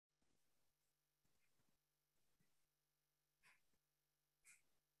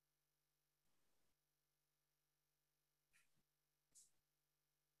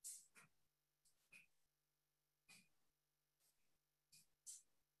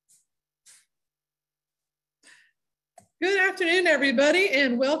Good afternoon, everybody,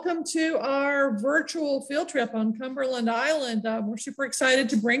 and welcome to our virtual field trip on Cumberland Island. We're super excited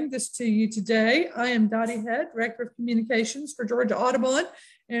to bring this to you today. I am Dottie Head, Director of Communications for Georgia Audubon,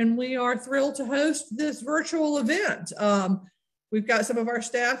 and we are thrilled to host this virtual event. We've got some of our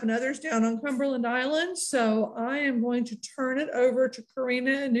staff and others down on Cumberland Island, so I am going to turn it over to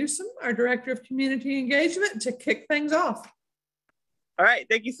Karina Newsom, our Director of Community Engagement, to kick things off. All right,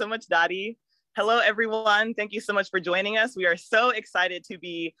 thank you so much, Dottie. Hello, everyone. Thank you so much for joining us. We are so excited to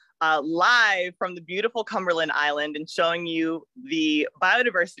be live from the beautiful Cumberland Island and showing you the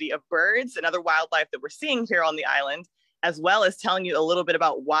biodiversity of birds and other wildlife that we're seeing here on the island, as well as telling you a little bit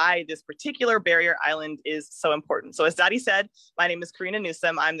about why this particular barrier island is so important. So as Dottie said, my name is Karina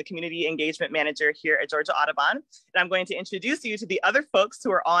Newsom. I'm the Community Engagement Manager here at Georgia Audubon. And I'm going to introduce you to the other folks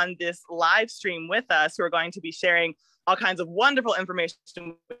who are on this live stream with us, who are going to be sharing all kinds of wonderful information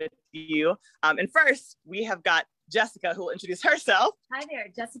with you. And first, we have got Jessica, who will introduce herself. Hi there,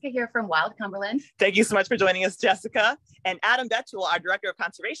 Jessica here from Wild Cumberland. Thank you so much for joining us, Jessica. And Adam Betchel, our Director of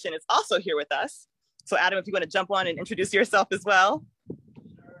Conservation, is also here with us. So Adam, if you want to jump on and introduce yourself as well.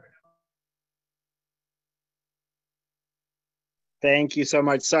 Thank you so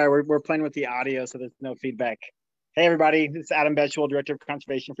much. Sorry, we're playing with the audio, so there's no feedback. Hey everybody, this is Adam Betchel, Director of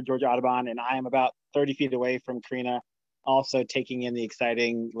Conservation for Georgia Audubon, and I am about 30 feet away from Karina, also taking in the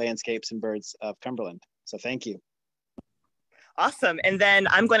exciting landscapes and birds of Cumberland. So thank you. Awesome. And then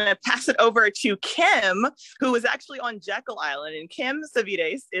I'm going to pass it over to Kim, who is actually on Jekyll Island. And Kim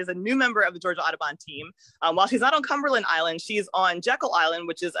Savides is a new member of the Georgia Audubon team. While she's not on Cumberland Island, she's on Jekyll Island,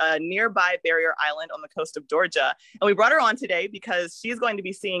 which is a nearby barrier island on the coast of Georgia. And we brought her on today because she's going to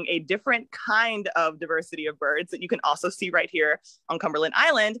be seeing a different kind of diversity of birds that you can also see right here on Cumberland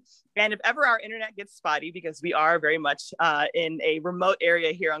Island. And if ever our internet gets spotty, because we are very much in a remote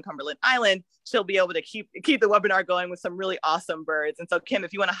area here on Cumberland Island, she'll be able to keep the webinar going with some really awesome birds. And so Kim,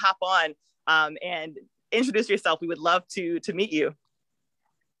 if you want to hop on and introduce yourself, we would love to meet you.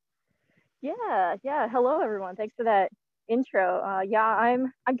 Yeah. Hello, everyone. Thanks for that intro.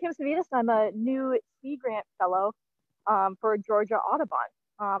 I'm Kim Savides. I'm a new Sea Grant Fellow for Georgia Audubon.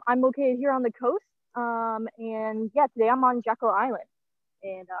 I'm located here on the coast. Today I'm on Jekyll Island.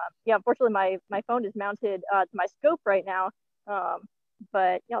 And unfortunately, my phone is mounted to my scope right now.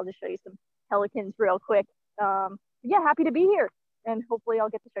 But I'll just show you some pelicans real quick. Happy to be here. And hopefully I'll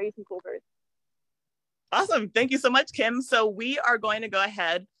get to show you some cool birds. Awesome. Thank you so much, Kim. So we are going to go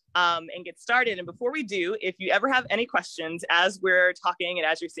ahead and get started. And before we do, if you ever have any questions as we're talking and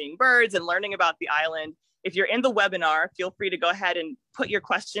as you're seeing birds and learning about the island, if you're in the webinar, feel free to go ahead and put your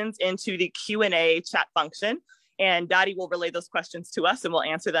questions into the Q&A chat function. And Dottie will relay those questions to us and we'll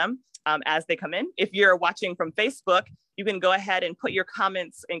answer them as they come in. If you're watching from Facebook, you can go ahead and put your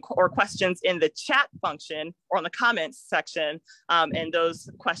comments or questions in the chat function or on the comments section, and those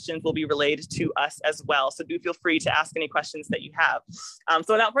questions will be relayed to us as well. So do feel free to ask any questions that you have.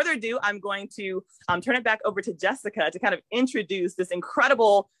 So without further ado, I'm going to turn it back over to Jessica to kind of introduce this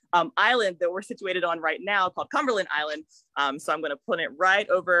incredible island that we're situated on right now called Cumberland Island. So I'm going to put it right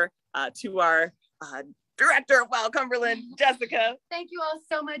over to our Director of Wild Cumberland, Jessica. Thank you all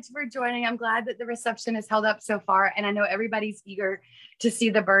so much for joining. I'm glad that the reception has held up so far. And I know everybody's eager to see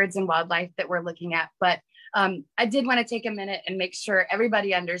the birds and wildlife that we're looking at. But I did want to take a minute and make sure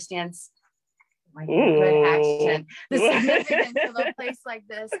everybody understands good action, the significance of a place like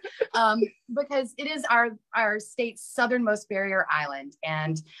this, because it is our state's southernmost barrier island,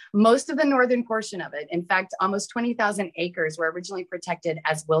 and most of the northern portion of it, in fact, almost 20,000 acres were originally protected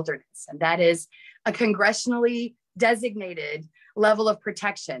as wilderness. And that is a congressionally designated level of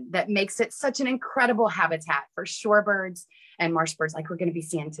protection that makes it such an incredible habitat for shorebirds and marsh birds like we're going to be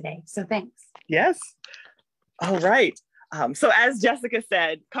seeing today. So thanks. Yes. All right. So as Jessica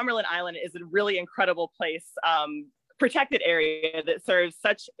said, Cumberland Island is a really incredible place, protected area that serves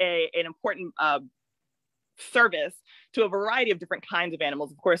such an important service to a variety of different kinds of animals.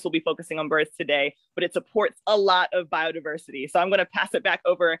 Of course, we'll be focusing on birds today, but it supports a lot of biodiversity. So I'm going to pass it back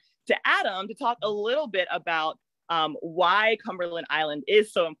over to Adam to talk a little bit about why Cumberland Island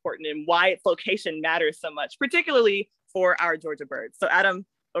is so important and why its location matters so much, particularly for our Georgia birds. So Adam,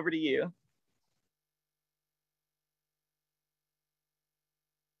 over to you.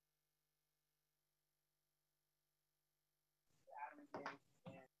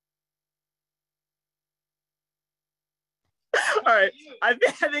 All right, I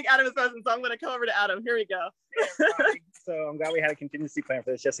think Adam is present, so I'm going to come over to Adam. Here we go. So I'm glad we had a contingency plan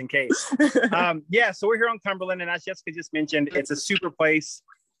for this just in case. So we're here on Cumberland, and as Jessica just mentioned, it's a super place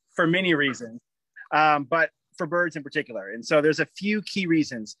for many reasons, but for birds in particular. And so there's a few key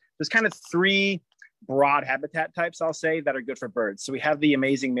reasons. There's kind of three broad habitat types, I'll say, that are good for birds. So we have the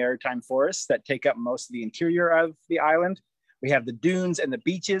amazing maritime forests that take up most of the interior of the island. We have the dunes and the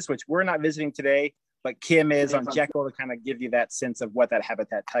beaches, which we're not visiting today, but Kim is on Jekyll to kind of give you that sense of what that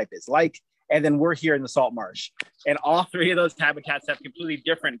habitat type is like. And then we're here in the salt marsh. And all three of those habitats have completely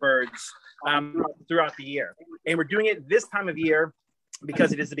different birds throughout the year. And we're doing it this time of year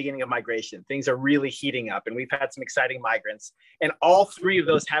because it is the beginning of migration. Things are really heating up and we've had some exciting migrants. And all three of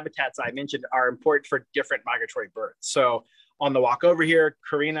those habitats I mentioned are important for different migratory birds. So on the walk over here,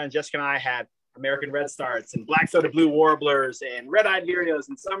 Karina and Jessica and I had American redstarts and black soda blue warblers and red-eyed vireos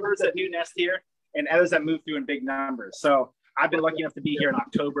and some birds that do nest here and others that move through in big numbers. So I've been lucky enough to be here in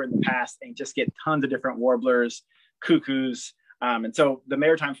October in the past and just get tons of different warblers, cuckoos. And so the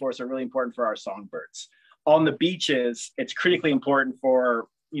maritime forests are really important for our songbirds. On the beaches, it's critically important for,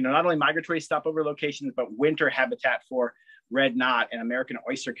 not only migratory stopover locations, but winter habitat for red knot and American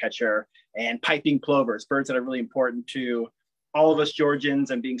oyster catcher and piping plovers, birds that are really important to all of us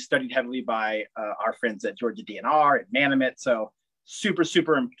Georgians and being studied heavily by our friends at Georgia DNR and Manomet. So super,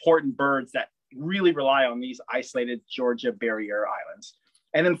 super important birds that really rely on these isolated Georgia barrier islands.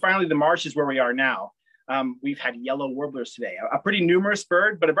 And then finally, the marsh is where we are now. We've had yellow warblers today, a pretty numerous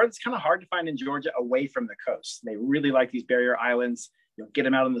bird, but a bird that's kind of hard to find in Georgia away from the coast. They really like these barrier islands. You'll get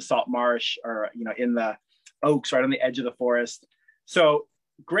them out in the salt marsh or, in the oaks right on the edge of the forest. So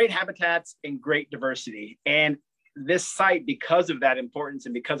great habitats and great diversity. And this site, because of that importance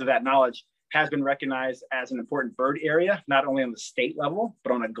and because of that knowledge, has been recognized as an important bird area, not only on the state level,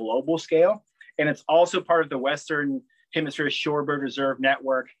 but on a global scale. And it's also part of the Western Hemisphere Shorebird Reserve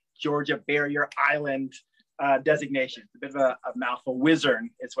Network Georgia Barrier Island designation. It's a bit of a mouthful. WISRN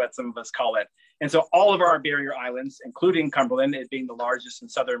is what some of us call it. And so all of our barrier islands, including Cumberland, it being the largest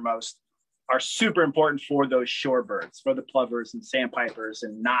and southernmost, are super important for those shorebirds, for the plovers and sandpipers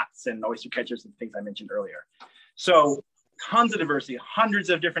and knots and oyster catchers and things I mentioned earlier. So tons of diversity,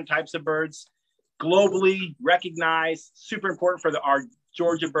 hundreds of different types of birds, globally recognized, super important for our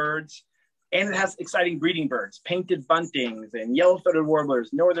Georgia birds. And it has exciting breeding birds, painted buntings and yellow-throated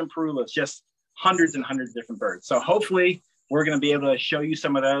warblers, northern parulas, just hundreds and hundreds of different birds. So hopefully we're going to be able to show you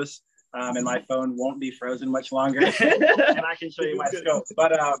some of those and my phone won't be frozen much longer and I can show you my scope.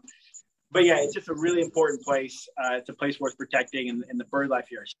 But yeah, it's just a really important place. It's a place worth protecting and the bird life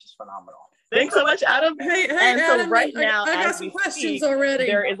here is just phenomenal. Thanks so much, Adam. Hey, and Adam, so right now, I got some questions already.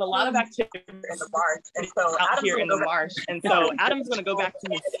 There is a lot of activity in the marsh, and so out here in the marsh. And so Adam's going to go back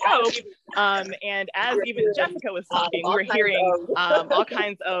to his scope. And as even Jessica was talking, we're hearing all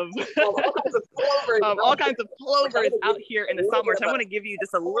kinds of plovers out here in the salt marsh. I want to give you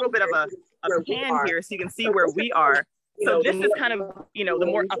just a little bit of a pan here so you can see where we are. So this is kind of, the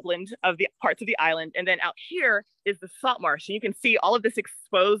more upland of the parts of the island. And then out here is the salt marsh. And you can see all of this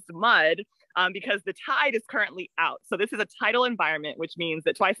exposed mud because the tide is currently out. So this is a tidal environment, which means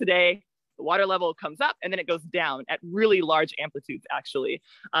that twice a day, the water level comes up and then it goes down at really large amplitudes, actually.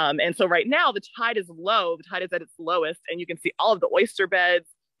 And so right now the tide is low. The tide is at its lowest. And you can see all of the oyster beds.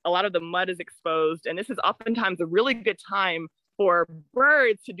 A lot of the mud is exposed. And this is oftentimes a really good time for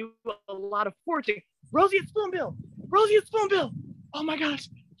birds to do a lot of foraging. Roseate spoonbill. Oh my gosh,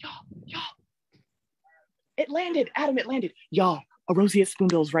 y'all. It landed, Adam, it landed. Y'all, a roseate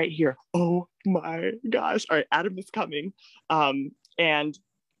spoonbill is right here. Oh my gosh. All right, Adam is coming. And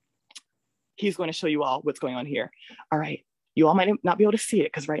he's going to show you all what's going on here. All right, you all might not be able to see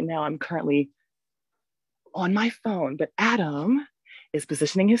it because right now I'm currently on my phone, but Adam is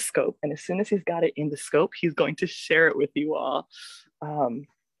positioning his scope. And as soon as he's got it in the scope, he's going to share it with you all.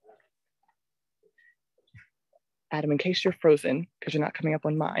 Adam, in case you're frozen, because you're not coming up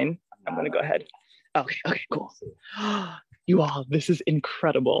on mine, I'm going to go ahead. Okay, cool. You all, this is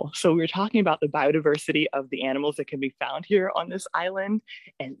incredible. So we were talking about the biodiversity of the animals that can be found here on this island.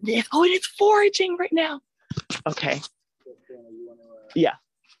 And this, and it's foraging right now. Okay. Yeah.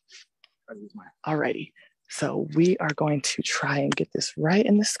 Alrighty. So we are going to try and get this right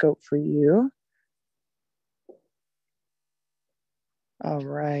in the scope for you.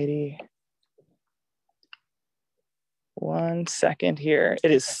 Alrighty. 1 second here.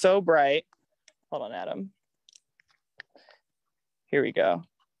 It is so bright. Hold on, Adam. Here we go.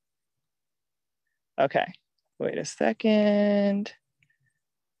 Okay, wait a second.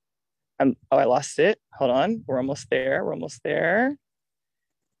 I lost it. Hold on, we're almost there.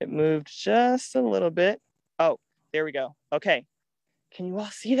 It moved just a little bit. Oh, there we go. Okay, can you all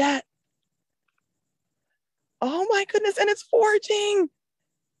see that? Oh my goodness, and it's foraging.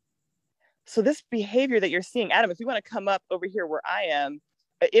 So this behavior that you're seeing, Adam, if you want to come up over here where I am,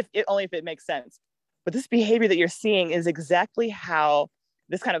 only if it makes sense. But this behavior that you're seeing is exactly how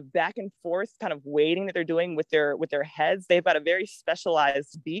this kind of back and forth kind of wading that they're doing with their heads. They've got a very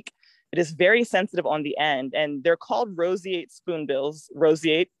specialized beak. It is very sensitive on the end, and they're called roseate spoonbills.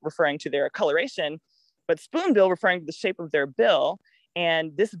 Roseate referring to their coloration, but spoonbill referring to the shape of their bill.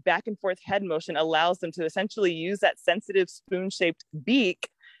 And this back and forth head motion allows them to essentially use that sensitive spoon-shaped beak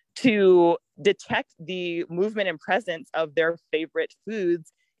to detect the movement and presence of their favorite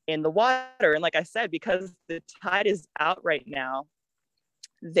foods in the water. And like I said, because the tide is out right now,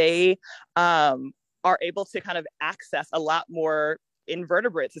 they are able to kind of access a lot more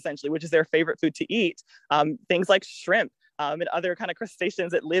invertebrates, essentially, which is their favorite food to eat. Things like shrimp and other kind of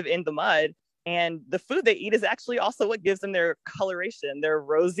crustaceans that live in the mud. And the food they eat is actually also what gives them their coloration, their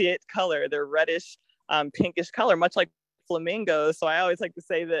roseate color, their reddish, pinkish color, much like flamingos. So I always like to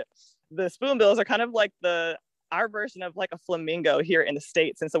say that the spoonbills are kind of like our version of like a flamingo here in the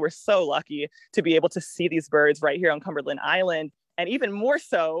States. And so we're so lucky to be able to see these birds right here on Cumberland Island, and even more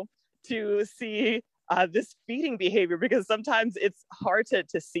so to see this feeding behavior, because sometimes it's hard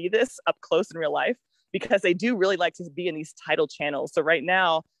to see this up close in real life because they do really like to be in these tidal channels. So right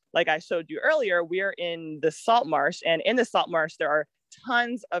now, like I showed you earlier, we are in the salt marsh, and in the salt marsh, there are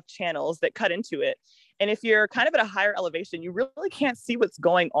tons of channels that cut into it. And if you're kind of at a higher elevation, you really can't see what's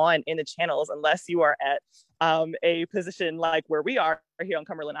going on in the channels unless you are at a position like where we are here on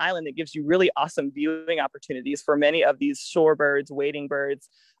Cumberland Island that gives you really awesome viewing opportunities for many of these shorebirds, wading birds,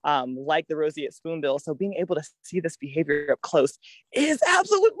 like the roseate spoonbill. So being able to see this behavior up close is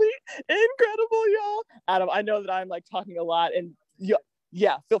absolutely incredible, y'all. Adam, I know that I'm like talking a lot, and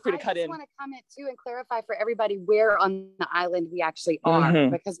yeah, feel free to cut in. I just want to comment too and clarify for everybody where on the island we actually are,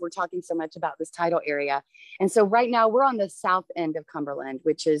 because we're talking so much about this tidal area. And so right now we're on the south end of Cumberland,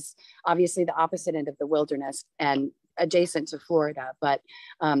 which is obviously the opposite end of the wilderness and adjacent to Florida. But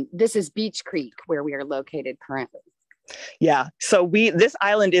this is Beach Creek where we are located currently. Yeah. So this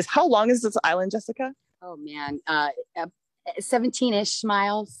island is, how long is this island, Jessica? Oh man, 17-ish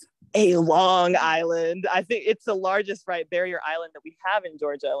miles. A long island. I think it's the largest barrier island that we have in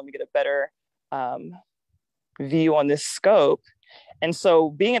Georgia. Let me get a better view on this scope. And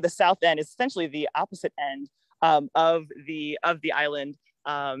so being at the south end is essentially the opposite end of the island.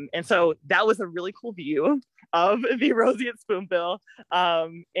 And so that was a really cool view of the roseate spoonbill.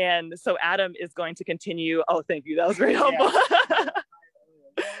 And so Adam is going to continue. Oh, thank you. That was very helpful. Yeah.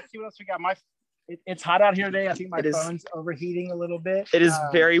 Let's see what else we got. It's hot out here today. I think my phone's overheating a little bit. It is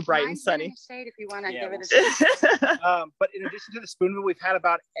very bright and sunny. Shade if you want to give it a shot. But in addition to the spoonbill, we've had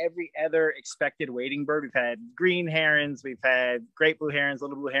about every other expected wading bird. We've had green herons, we've had great blue herons,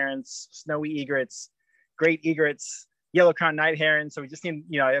 little blue herons, snowy egrets, great egrets, yellow crown night herons. So we just need,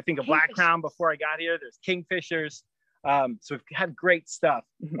 I think a black crown before I got here. There's kingfishers. So we've had great stuff.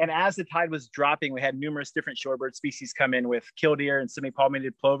 And as the tide was dropping, we had numerous different shorebird species come in with killdeer and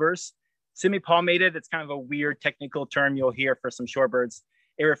semi-palmated plovers. Semi-palmated, it's kind of a weird technical term you'll hear for some shorebirds.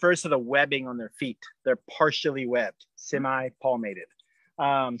 It refers to the webbing on their feet. They're partially webbed, semi-palmated.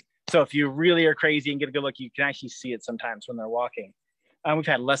 So if you really are crazy and get a good look, you can actually see it sometimes when they're walking. We've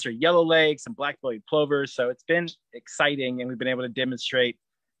had lesser yellowlegs and black-bellied plovers. So it's been exciting, and we've been able to demonstrate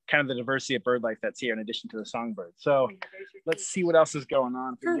kind of the diversity of bird life that's here in addition to the songbird. So let's see what else is going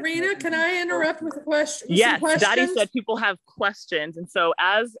on. Karina, can I interrupt with a question? Yes, Dottie said people have questions. And so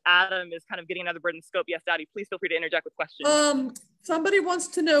as Adam is kind of getting another bird in the scope, yes, Dottie, please feel free to interject with questions. Somebody wants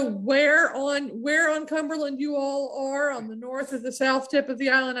to know where on Cumberland you all are, on the north or the south tip of the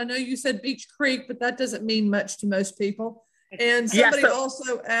island. I know you said Beach Creek, but that doesn't mean much to most people. And somebody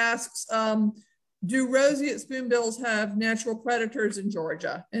also asks, do roseate spoonbills have natural predators in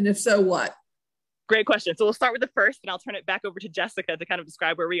Georgia? And if so, what? Great question. So we'll start with the first, and I'll turn it back over to Jessica to kind of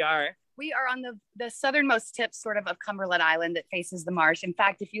describe where we are. We are on the southernmost tip sort of Cumberland Island that faces the marsh. In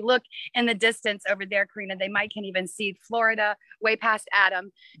fact, if you look in the distance over there, Karina, can even see Florida way past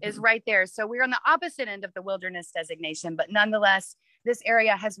Adam is right there. So we're on the opposite end of the wilderness designation, but nonetheless, this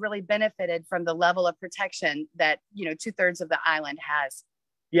area has really benefited from the level of protection that, 2/3 of the island has.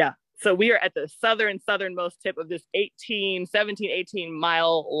 Yeah. So we are at the southernmost tip of this 18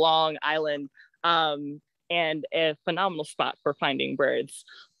 mile long island, and a phenomenal spot for finding birds.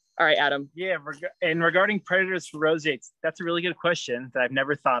 All right, Adam. Yeah, and regarding predators for roseates, that's a really good question that I've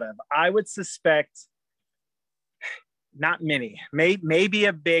never thought of. I would suspect not many. Maybe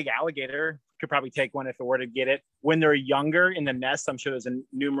a big alligator could probably take one if it were to get it. When they're younger in the nest, I'm sure there's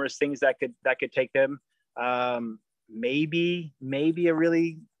numerous things that could take them. Maybe a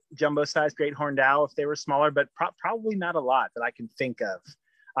really jumbo-sized great horned owl if they were smaller, but probably not a lot that I can think of.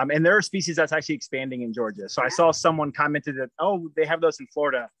 And there are species that's actually expanding in Georgia. So I saw someone commented that, they have those in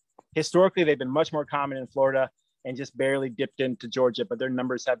Florida. Historically, they've been much more common in Florida. and just barely dipped into Georgia, but their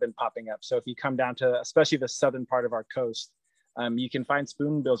numbers have been popping up. So if you come down to, especially the southern part of our coast, you can find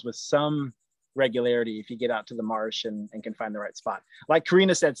spoonbills with some regularity if you get out to the marsh and can find the right spot. Like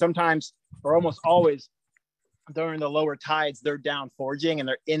Karina said, sometimes or almost always during the lower tides, they're down foraging and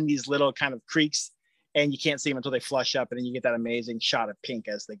they're in these little kind of creeks, and you can't see them until they flush up, and then you get that amazing shot of pink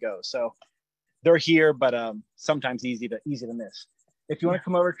as they go. So they're here, but sometimes easy to miss. If you want to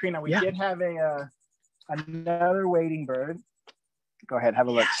come over, Karina, we did have another wading bird. Go ahead, have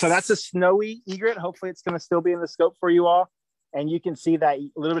a look. So that's a snowy egret. Hopefully it's going to still be in the scope for you all. And you can see that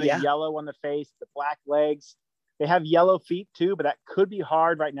little bit of yellow on the face, the black legs. They have yellow feet too, but that could be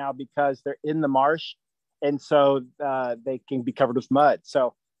hard right now because they're in the marsh. And so they can be covered with mud.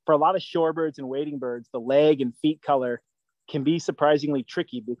 So for a lot of shorebirds and wading birds, the leg and feet color can be surprisingly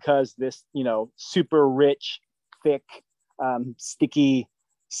tricky because this, super rich, thick, sticky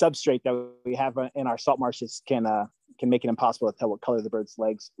substrate that we have in our salt marshes can make it impossible to tell what color the bird's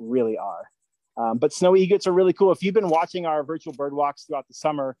legs really are. But snowy egrets are really cool. If you've been watching our virtual bird walks throughout the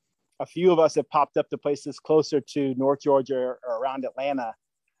summer, a few of us have popped up to places closer to North Georgia or around Atlanta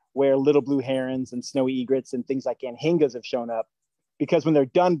where little blue herons and snowy egrets and things like anhingas have shown up, because when they're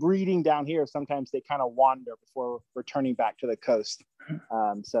done breeding down here, sometimes they kind of wander before returning back to the coast.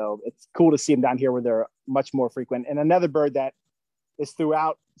 So it's cool to see them down here where they're much more frequent. And another bird that is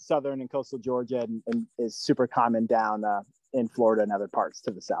throughout southern and coastal Georgia and is super common down in Florida and other parts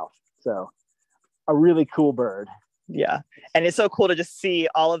to the south. So a really cool bird. Yeah. And it's so cool to just see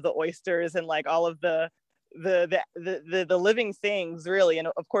all of the oysters and like all of the living things, really. And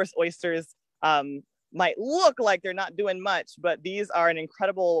of course, oysters might look like they're not doing much, but these are an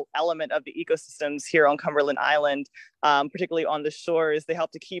incredible element of the ecosystems here on Cumberland Island, particularly on the shores. They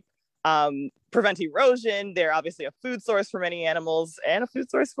help to prevent erosion. They're obviously a food source for many animals and a food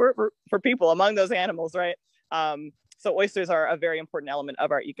source for people among those animals, right? So oysters are a very important element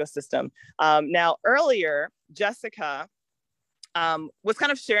of our ecosystem. Now, earlier, Jessica was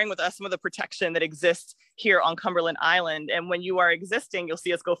kind of sharing with us some of the protection that exists here on Cumberland Island. And when you are existing, you'll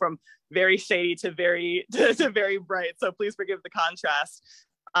see us go from very shady to very bright. So please forgive the contrast.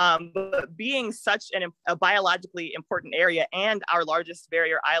 But being such a biologically important area and our largest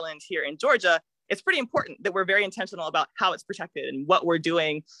barrier island here in Georgia, it's pretty important that we're very intentional about how it's protected and what we're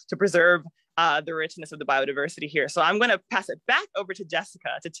doing to preserve the richness of the biodiversity here. So I'm going to pass it back over to Jessica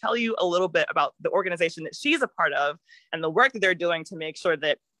to tell you a little bit about the organization that she's a part of and the work that they're doing to make sure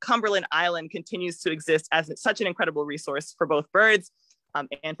that Cumberland Island continues to exist as such an incredible resource for both birds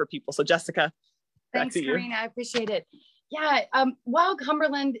and for people. So Jessica, thanks, Karina. I appreciate it. Yeah, Wild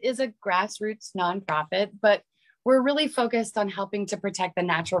Cumberland is a grassroots nonprofit, but we're really focused on helping to protect the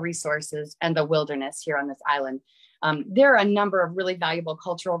natural resources and the wilderness here on this island. There are a number of really valuable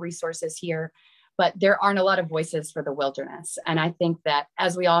cultural resources here, but there aren't a lot of voices for the wilderness. And I think that,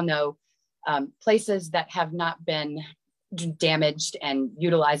 as we all know, places that have not been damaged and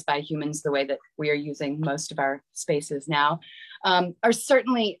utilized by humans the way that we are using most of our spaces now are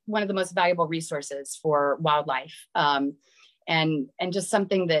certainly one of the most valuable resources for wildlife. And just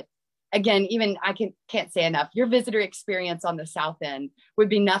something that, again, even I can't say enough, your visitor experience on the south end would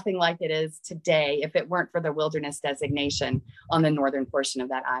be nothing like it is today if it weren't for the wilderness designation on the northern portion of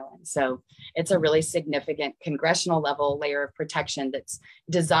that island. So it's a really significant congressional level layer of protection that's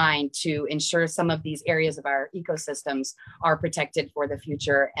designed to ensure some of these areas of our ecosystems are protected for the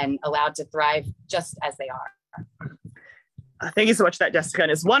future and allowed to thrive just as they are. Thank you so much for that, Jessica.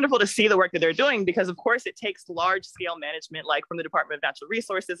 And it's wonderful to see the work that they're doing because, of course, it takes large scale management, like from the Department of Natural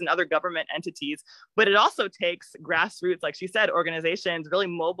Resources and other government entities, but it also takes grassroots, like she said, organizations really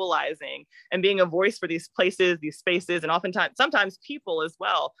mobilizing and being a voice for these places, these spaces, and sometimes people as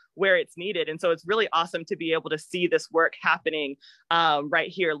well, where it's needed. And so it's really awesome to be able to see this work happening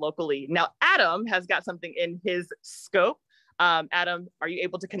right here locally. Now, Adam has got something in his scope. Adam, are you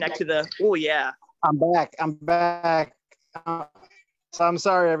able to connect to the, oh yeah. I'm back. So I'm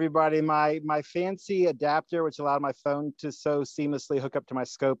sorry, everybody. My fancy adapter, which allowed my phone to so seamlessly hook up to my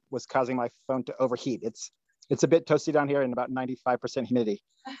scope, was causing my phone to overheat. It's a bit toasty down here and about 95% humidity.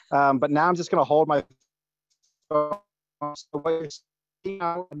 But now I'm just going to hold my phone. So what you're seeing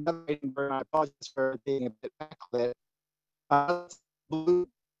now, another bird, I apologize for being a bit backlit. Blue,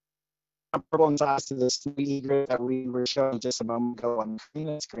 purple and size to this egret that we were showing just a moment ago on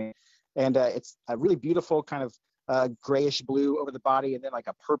the screen. And it's a really beautiful kind of grayish blue over the body and then like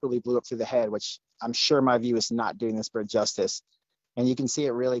a purpley blue up through the head, which I'm sure my view is not doing this bird justice. And you can see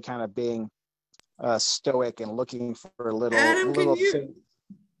it really kind of being stoic and looking for a little. Adam, can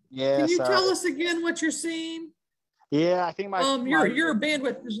you tell us again what you're seeing? Yeah, I think your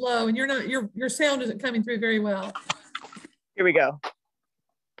bandwidth is low, and your sound isn't coming through very well. Here we go.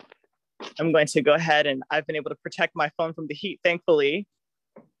 I'm going to go ahead, and I've been able to protect my phone from the heat, thankfully.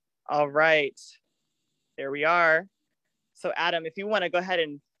 All right, there we are. So Adam, if you want to go ahead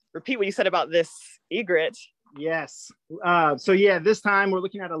and repeat what you said about this egret. Yes. So yeah, this time we're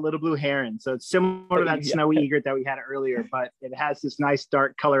looking at a little blue heron. So it's similar to that snowy egret that we had earlier, but it has this nice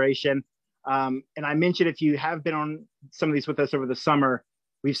dark coloration. And I mentioned, if you have been on some of these with us over the summer,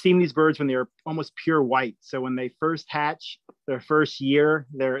 we've seen these birds when they're almost pure white. So when they first hatch, their first year,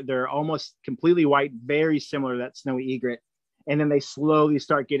 they're almost completely white, very similar to that snowy egret. And then they slowly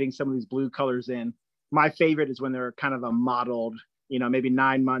start getting some of these blue colors in. My favorite is when they're kind of a mottled, maybe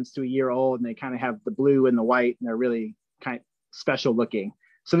 9 months to a year old, and they kind of have the blue and the white, and they're really kind of special looking.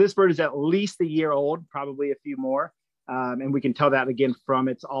 So this bird is at least a year old, probably a few more. And we can tell that again from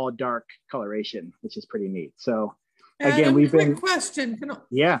its all dark coloration, which is pretty neat. So again, Adam, we've been. Question. Can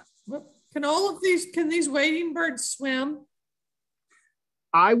these wading birds swim?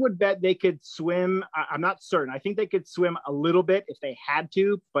 I would bet they could swim. I'm not certain. I think they could swim a little bit if they had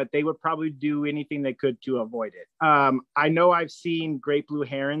to, but they would probably do anything they could to avoid it. I know I've seen great blue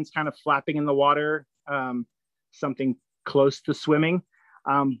herons kind of flapping in the water, something close to swimming,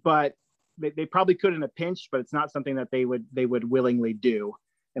 but they probably could in a pinch, but it's not something that they would willingly do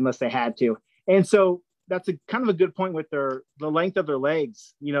unless they had to. And so that's a kind of a good point with the length of their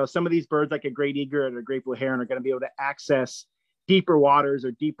legs. Some of these birds, like a great egret or a great blue heron, are going to be able to access deeper waters or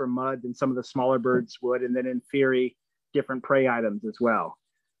deeper mud than some of the smaller birds would, and then in theory, different prey items as well.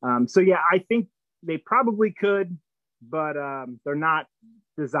 So yeah, I think they probably could, but they're not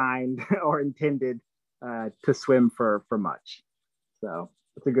designed or intended to swim for much. So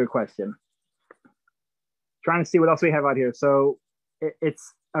it's a good question. Trying to see what else we have out here. So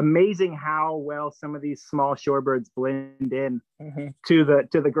it's amazing how well some of these small shorebirds blend in to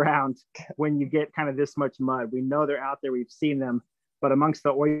the ground when you get kind of this much mud. We know they're out there, we've seen them, but amongst the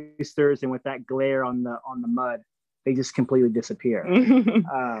oysters and with that glare on the mud, they just completely disappear.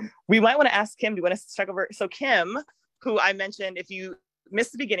 We might want to ask Kim, do you want to check over? So Kim, who I mentioned, if you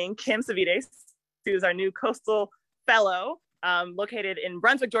missed the beginning, Kim Savides, who is our new coastal fellow, located in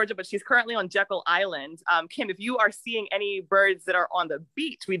Brunswick, Georgia, but she's currently on Jekyll Island. Kim, if you are seeing any birds that are on the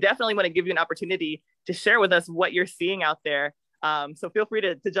beach, we definitely want to give you an opportunity to share with us what you're seeing out there. So feel free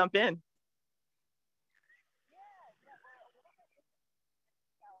to jump in.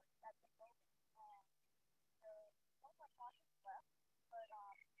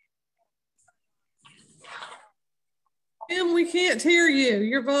 Kim, we can't hear you.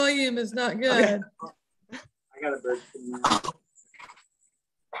 Your volume is not good. Okay. I got a bird.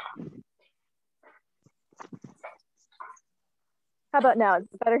 How about now? Is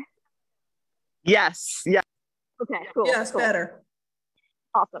it better? Yes. Yeah. Okay, cool. Yes, cool. better.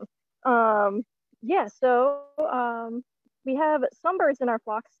 Awesome. Yeah, so we have some birds in our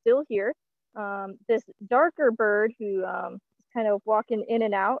flock still here. This darker bird who is kind of walking in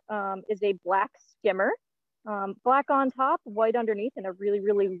and out is a black skimmer. Black on top, white underneath, and a really,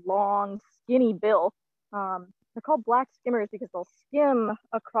 really long, skinny bill. They're called black skimmers because they'll skim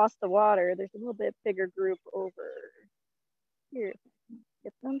across the water. There's a little bit bigger group over here.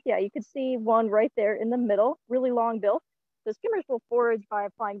 Get them? Yeah, you can see one right there in the middle, really long bill. The skimmers will forage by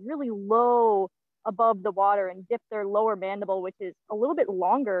flying really low above the water and dip their lower mandible, which is a little bit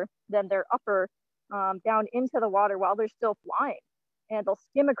longer than their upper, down into the water while they're still flying. And they'll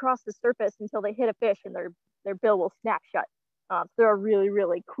skim across the surface until they hit a fish and their bill will snap shut. So they're a really,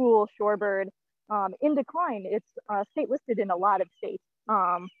 really cool shorebird. In decline, it's state listed in a lot of states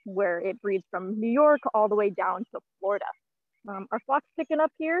where it breeds from New York all the way down to Florida. Our flock's picking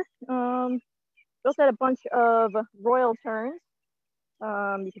up here. We also had a bunch of royal terns.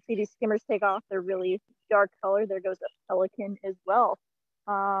 You can see these skimmers take off. They're really dark color. There goes a pelican as well.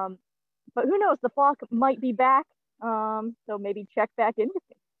 But who knows, the flock might be back. So maybe check back in with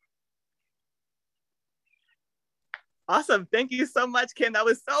me. Awesome. Thank you so much, Kim. That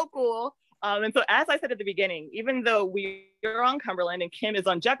was so cool. And so as I said at the beginning, even though we are on Cumberland and Kim is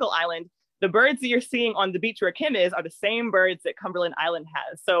on Jekyll Island, the birds that you're seeing on the beach where Kim is are the same birds that Cumberland Island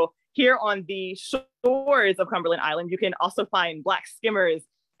has. So here on the shores of Cumberland Island, you can also find black skimmers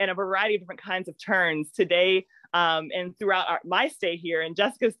and a variety of different kinds of terns. Today and throughout my stay here and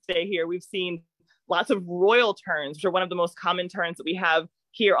Jessica's stay here, we've seen lots of royal terns, which are one of the most common terns that we have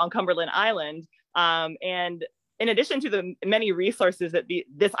here on Cumberland Island. And in addition to the many resources that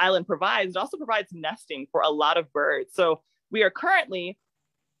this island provides, it also provides nesting for a lot of birds. So we are currently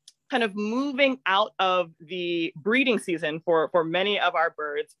kind of moving out of the breeding season for many of our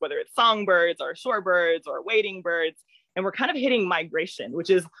birds, whether it's songbirds or shorebirds or wading birds. And we're kind of hitting migration, which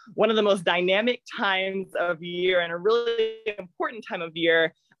is one of the most dynamic times of year and a really important time of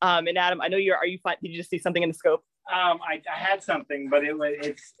year. And Adam, I know did you just see something in the scope? I had something, but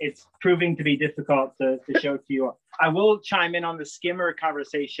it's proving to be difficult to show to you. I will chime in on the skimmer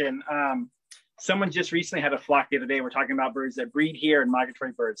conversation. Someone just recently had a flock the other day. We're talking about birds that breed here and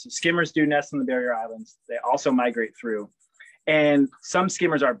migratory birds. So skimmers do nest on the barrier islands. They also migrate through. And some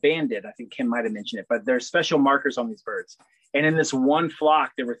skimmers are banded. I think Kim might have mentioned it, but there's special markers on these birds. And in this one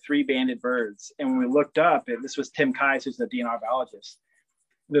flock, there were 3 banded birds. And when we looked up, and this was Tim Kais, who's the DNR biologist,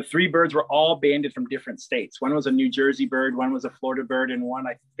 the 3 birds were all banded from different states. One was a New Jersey bird, one was a Florida bird, and one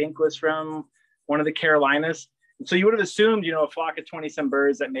I think was from one of the Carolinas. So you would have assumed, a flock of 20-some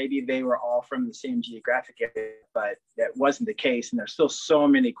birds that maybe they were all from the same geographic area, but that wasn't the case. And there's still so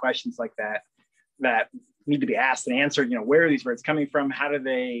many questions like that need to be asked and answered. Where are these birds coming from? How do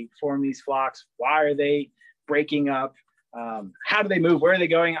they form these flocks? Why are they breaking up? How do they move? Where are they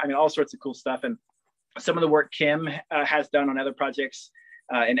going? I mean, all sorts of cool stuff. And some of the work Kim has done on other projects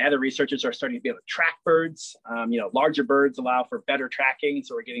and other researchers are starting to be able to track birds. Larger birds allow for better tracking.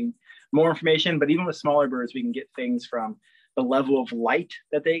 So we're getting more information, but even with smaller birds, we can get things from the level of light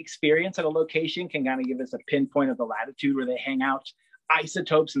that they experience at a location can kind of give us a pinpoint of the latitude where they hang out.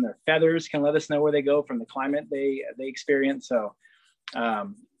 Isotopes in their feathers can let us know where they go from the climate they experience. So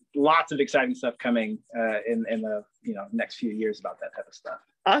lots of exciting stuff coming in the next few years about that type of stuff.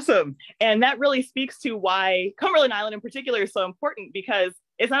 Awesome. And that really speaks to why Cumberland Island in particular is so important, because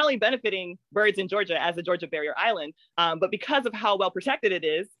it's not only benefiting birds in Georgia as a Georgia barrier island, but because of how well protected it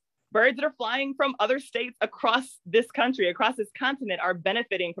is, birds that are flying from other states across this country, across this continent, are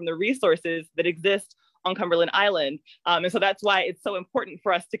benefiting from the resources that exist on Cumberland Island. And so that's why it's so important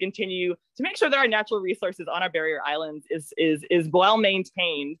for us to continue to make sure that our natural resources on our barrier islands is well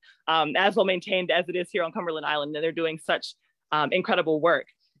maintained, as well maintained as it is here on Cumberland Island. And they're doing such incredible work.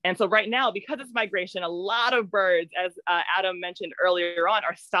 And so right now, because it's migration, a lot of birds, as Adam mentioned earlier on,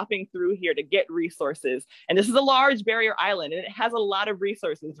 are stopping through here to get resources. And this is a large barrier island, and it has a lot of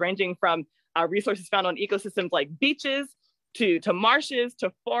resources, ranging from resources found on ecosystems like beaches, to marshes,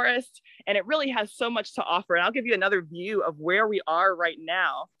 to forests, and it really has so much to offer. And I'll give you another view of where we are right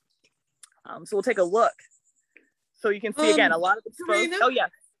now. So we'll take a look. So you can see again, a lot of exposed. Oh yeah.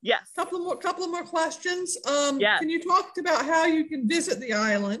 Yes. Couple of more questions. Yeah. Can you talk about how you can visit the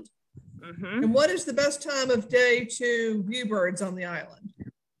island? Mm-hmm. And what is the best time of day to view birds on the island?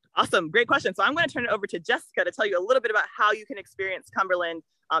 Awesome. Great question. So I'm going to turn it over to Jessica to tell you a little bit about how you can experience Cumberland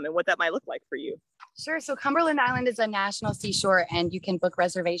and what that might look like for you. Sure. So Cumberland Island is a national seashore, and you can book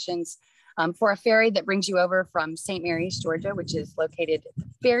reservations for a ferry that brings you over from St. Mary's, Georgia, which is located at the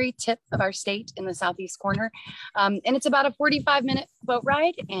very tip of our state in the southeast corner. And it's about a 45-minute boat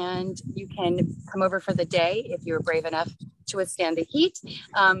ride, and you can come over for the day if you're brave enough to withstand the heat.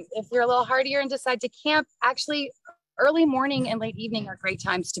 If you're a little hardier and decide to camp, actually, early morning and late evening are great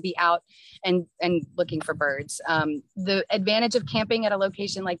times to be out and looking for birds. The advantage of camping at a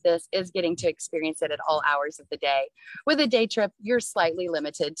location like this is getting to experience it at all hours of the day. With a day trip, you're slightly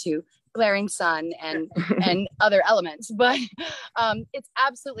limited to glaring sun and other elements, but it's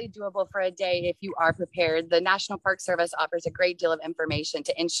absolutely doable for a day if you are prepared. The National Park Service offers a great deal of information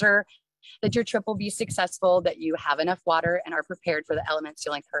to ensure that your trip will be successful, that you have enough water and are prepared for the elements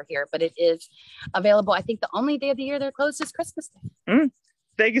you'll incur here. But it is available. I think the only day of the year they're closed is Christmas Day.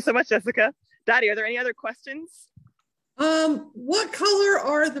 Thank you so much, Jessica. Dottie, are there any other questions? What color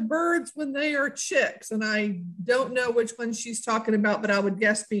are the birds when they are chicks? And I don't know which one she's talking about, but I would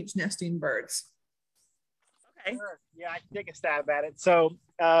guess beach nesting birds. Okay. Sure. Yeah, I can take a stab at it. So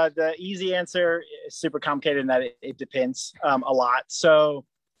the easy answer is super complicated in that it depends a lot. So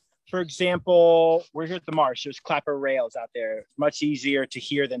for example, we're here at the marsh. There's clapper rails out there. Much easier to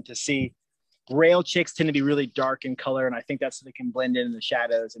hear than to see. Rail chicks tend to be really dark in color, and I think that's so they can blend in the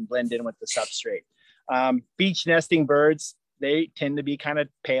shadows and blend in with the substrate. Beach nesting birds, they tend to be kind of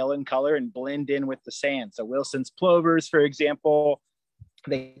pale in color and blend in with the sand. So Wilson's plovers, for example,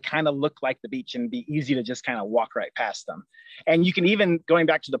 they kind of look like the beach and be easy to just kind of walk right past them. And you can even, going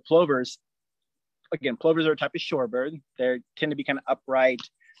back to the plovers, again, plovers are a type of shorebird. They tend to be kind of upright.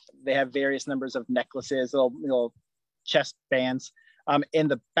 They have various numbers of necklaces, little chest bands. And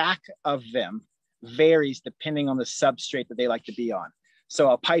the back of them varies depending on the substrate that they like to be on.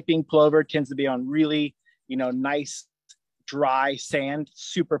 So a piping plover tends to be on really, nice, dry sand,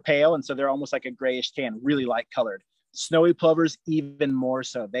 super pale. And so they're almost like a grayish tan, really light colored. Snowy plovers, even more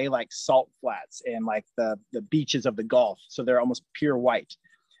so. They like salt flats and like the beaches of the Gulf. So they're almost pure white.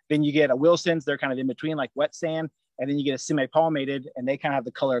 Then you get a Wilson's, they're kind of in between, like wet sand. And then you get a semi-palmated, and they kind of have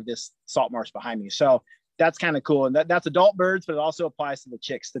the color of this salt marsh behind me. So that's kind of cool. And that's adult birds, but it also applies to the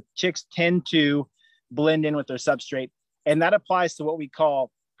chicks. The chicks tend to blend in with their substrate. And that applies to what we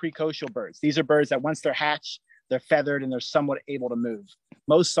call precocial birds. These are birds that once they're hatched, they're feathered and they're somewhat able to move.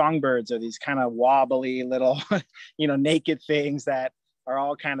 Most songbirds are these kind of wobbly little, naked things that are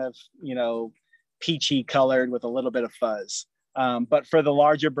all kind of, peachy colored with a little bit of fuzz. But for the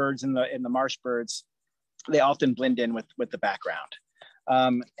larger birds and the marsh birds, they often blend in with the background.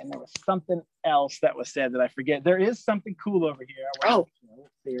 And there was something else that was said that I forget. There is something cool over here. Oh,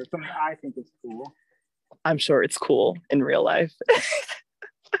 there's something I think is cool. I'm sure it's cool in real life.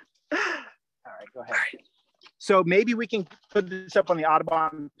 All right, go ahead. All right. So maybe we can put this up on the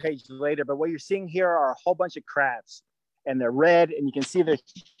Audubon page later, but what you're seeing here are a whole bunch of crabs, and they're red, and you can see the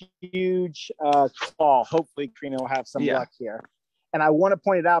huge claw. Hopefully Karina will have some luck here. And I want to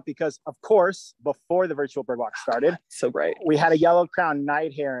point it out because, of course, before the virtual bird walk started, so bright, we had a yellow-crowned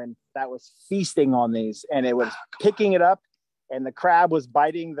night heron that was feasting on these, and it was picking it up, and the crab was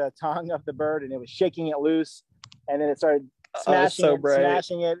biting the tongue of the bird, and it was shaking it loose, and then it started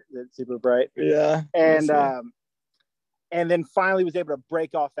smashing it. It's super bright. Yeah. And then finally was able to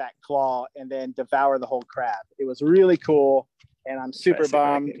break off that claw and then devour the whole crab. It was really cool. And I'm super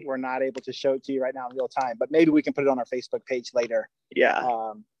bummed we're not able to show it to you right now in real time, but maybe we can put it on our Facebook page later.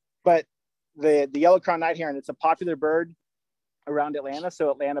 Yeah. But the yellow-crowned night heron, it's a popular bird around Atlanta.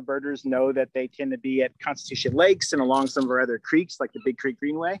 So Atlanta birders know that they tend to be at Constitution Lakes and along some of our other creeks, like the Big Creek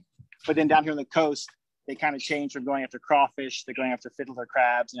Greenway. But then down here on the coast, they kind of change from going after crawfish. They're going after fiddler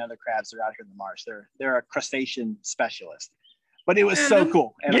crabs and other crabs that are out here in the marsh. They're a crustacean specialist. But it was so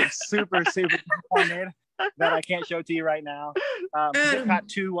cool. And I'm super, super disappointed that I can't show it to you right now. I caught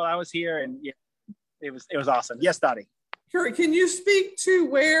two while I was here, and it was awesome. Yes, Dottie. Sure. Can you speak to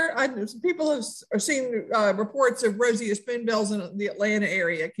where people are seeing reports of roseate spoonbills in the Atlanta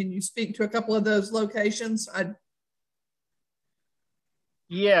area? Can you speak to a couple of those locations?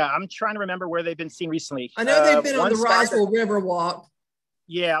 Yeah, I'm trying to remember where they've been seen recently. I know they've been on the Roswell River Walk.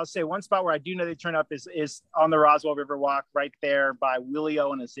 Yeah, I'll say one spot where I do know they turn up is on the Roswell River Walk right there by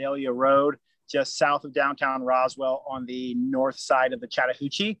Willio and Azalea Road, just south of downtown Roswell on the north side of the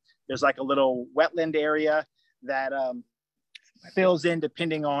Chattahoochee. There's like a little wetland area that fills in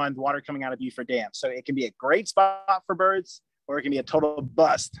depending on water coming out of Beaufort Dam. So it can be a great spot for birds, or it can be a total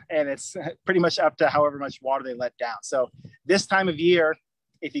bust. And it's pretty much up to however much water they let down. So this time of year,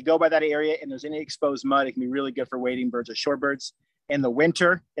 if you go by that area and there's any exposed mud, it can be really good for wading birds or shorebirds. In the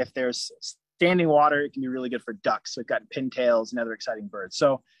winter, if there's standing water, it can be really good for ducks. So we've got pintails and other exciting birds.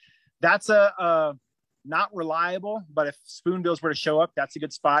 So that's a not reliable, but if spoonbills were to show up, that's a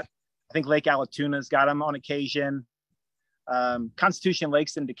good spot. I think Lake Allatona's got them on occasion. Constitution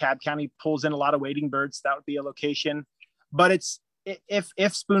Lakes in DeKalb County pulls in a lot of wading birds. That would be a location. But it's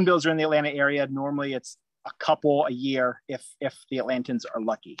if spoonbills are in the Atlanta area, normally it's a couple a year if the Atlantans are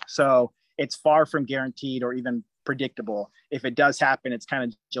lucky. So it's far from guaranteed or even predictable. If it does happen, it's kind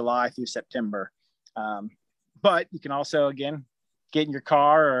of July through September. But you can also, again, get in your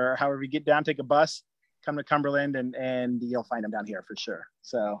car or however you get down, take a bus, come to Cumberland, and you'll find them down here for sure.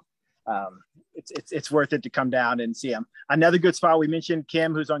 So it's worth it to come down and see them. Another good spot, we mentioned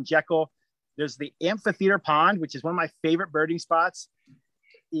Kim, who's on Jekyll. There's the Amphitheater Pond, which is one of my favorite birding spots.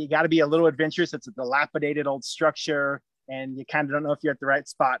 You got to be a little adventurous. It's a dilapidated old structure, and you kind of don't know if you're at the right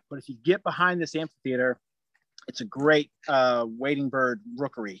spot. But if you get behind this amphitheater, it's a great wading bird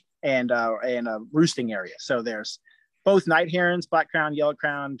rookery and a roosting area. So there's both night herons, black-crowned,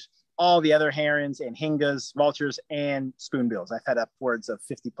 yellow-crowned, all the other herons and hingas, vultures, and spoonbills. I've had upwards of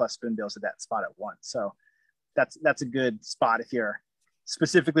 50+ spoonbills at that spot at once. So that's a good spot if you're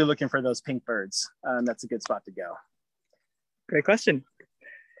specifically looking for those pink birds. That's a good spot to go. Great question.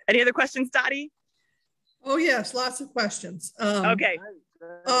 Any other questions, Dottie? Oh yes, lots of questions. Okay.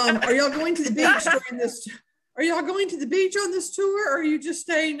 Are y'all going to the beach during this? Are y'all going to the beach on this tour, or are you just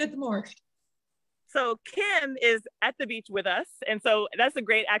staying at the marsh? So Kim is at the beach with us. And so that's a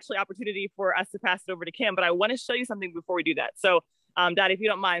great actually opportunity for us to pass it over to Kim. But I want to show you something before we do that. So Dottie, if you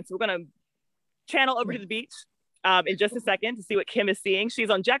don't mind, so we're going to channel over to the beach in just a second to see what Kim is seeing. She's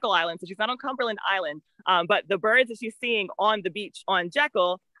on Jekyll Island, so she's not on Cumberland Island. But the birds that she's seeing on the beach on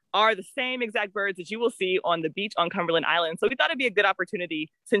Jekyll are the same exact birds that you will see on the beach on Cumberland Island. So we thought it'd be a good opportunity,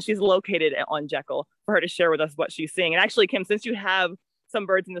 since she's located on Jekyll, for her to share with us what she's seeing. And actually, Kim, since you have some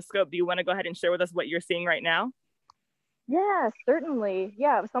birds in the scope, do you want to go ahead and share with us what you're seeing right now? Yeah, certainly.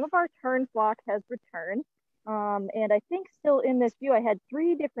 Yeah, some of our tern flock has returned. And I think still in this view, I had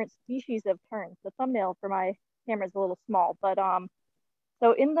 3 different species of terns. The thumbnail for my camera is a little small, but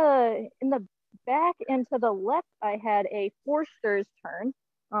So in the back and to the left, I had a Forster's tern,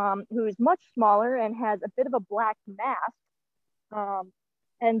 who's much smaller and has a bit of a black mask,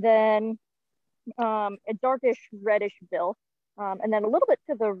 and then a darkish reddish bill. And then a little bit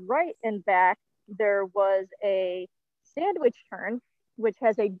to the right and back, there was a sandwich tern, which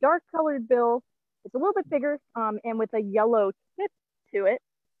has a dark colored bill. It's a little bit bigger and with a yellow tip to it.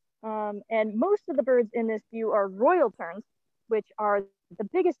 And most of the birds in this view are royal terns, which are the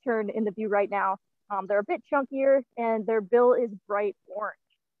biggest tern in the view right now. They're a bit chunkier and their bill is bright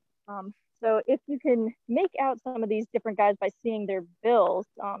orange. So if you can make out some of these different guys by seeing their bills,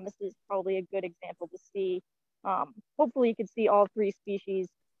 this is probably a good example to see. Hopefully you can see all three species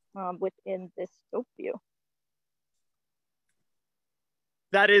within this scope view.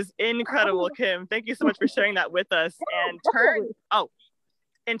 That is incredible, Kim. Thank you so much for sharing that with us.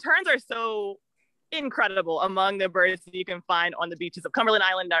 And terns are so incredible among the birds that you can find on the beaches of Cumberland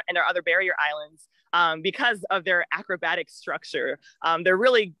Island and our other barrier islands because of their acrobatic structure. They're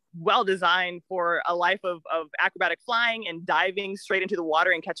really well designed for a life of acrobatic flying and diving straight into the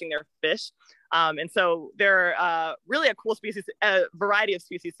water and catching their fish. And so they're really a cool species, a variety of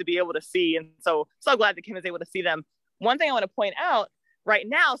species to be able to see. And so glad that Kim is able to see them. One thing I want to point out right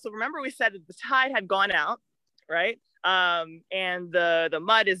now, so remember we said that the tide had gone out, right? And the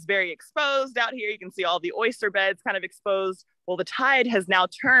mud is very exposed out here. You can see all the oyster beds kind of exposed. Well, the tide has now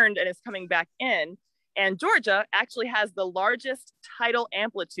turned and is coming back in. And Georgia actually has the largest tidal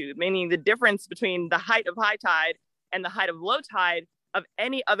amplitude, meaning the difference between the height of high tide and the height of low tide of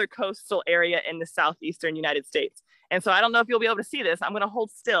any other coastal area in the southeastern United States. And so I don't know if you'll be able to see this. I'm going to hold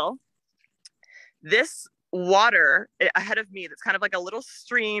still. This water ahead of me, that's kind of like a little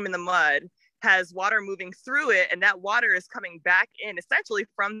stream in the mud, has water moving through it, and that water is coming back in essentially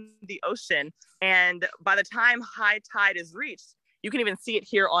from the ocean. And by the time high tide is reached, you can even see it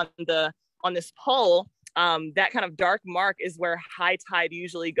here on this pole. That kind of dark mark is where high tide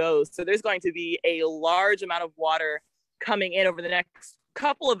usually goes. So there's going to be a large amount of water coming in over the next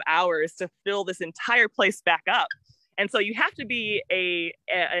couple of hours to fill this entire place back up. And so you have to be a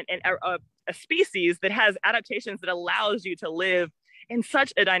species that has adaptations that allows you to live in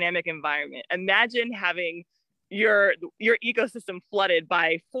such a dynamic environment. Imagine having your ecosystem flooded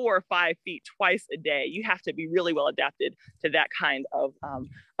by 4 or 5 feet twice a day. You have to be really well adapted to that kind of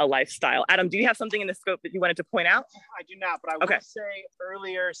a lifestyle. Adam, do you have something in the scope that you wanted to point out? I do not, but I will say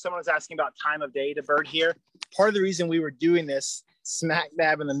earlier, someone was asking about time of day to bird here. Part of the reason we were doing this smack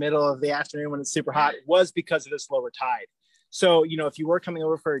dab in the middle of the afternoon when it's super hot was because of this lower tide. So, if you were coming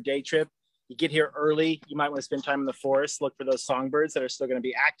over for a day trip, you get here early, you might want to spend time in the forest, look for those songbirds that are still going to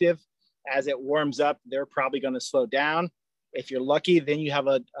be active. As it warms up, they're probably going to slow down. If you're lucky, then you have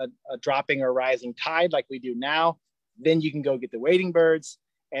a dropping or rising tide like we do now. Then you can go get the wading birds.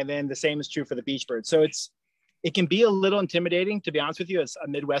 And then the same is true for the beach birds. So it can be a little intimidating, to be honest with you, as a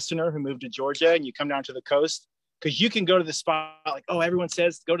Midwesterner who moved to Georgia and you come down to the coast, because you can go to the spot like, oh, everyone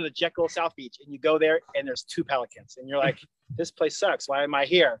says go to the Jekyll South Beach, and you go there and there's 2 pelicans and you're like, this place sucks. Why am I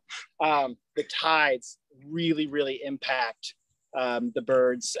here? The tides really, really impact the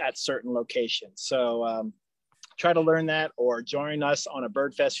birds at certain locations. So try to learn that, or join us on a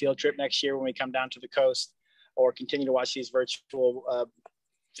Bird Fest field trip next year when we come down to the coast, or continue to watch these virtual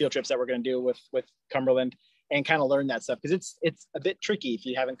field trips that we're going to do with Cumberland and kind of learn that stuff, because it's a bit tricky if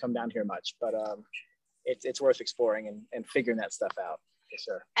you haven't come down here much, but it's worth exploring and figuring that stuff out. Yes,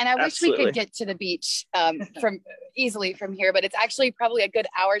 sir. And I wish we could get to the beach easily from here, but it's actually probably a good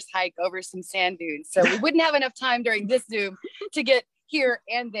hour's hike over some sand dunes. So we wouldn't have enough time during this Zoom to get here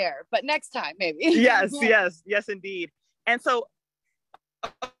and there, but next time maybe. Yes, indeed. And so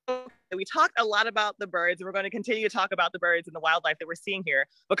we talked a lot about the birds, and we're going to continue to talk about the birds and the wildlife that we're seeing here.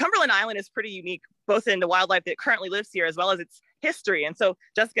 But Cumberland Island is pretty unique, both in the wildlife that currently lives here as well as its history. And so,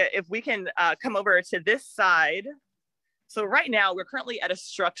 Jessica, if we can come over to this side. So right now we're currently at a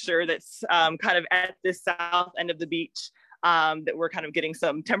structure that's kind of at the south end of the beach that we're kind of getting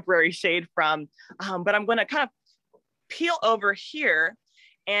some temporary shade from. But I'm going to kind of peel over here.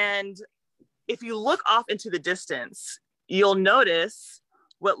 And if you look off into the distance, you'll notice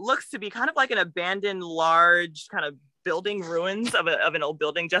what looks to be kind of like an abandoned large kind of building ruins of an old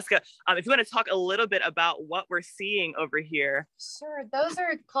building. Jessica, if you want to talk a little bit about what we're seing over here. Sure, those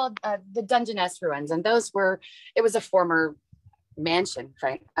are called the Dungeness ruins, and it was a former mansion,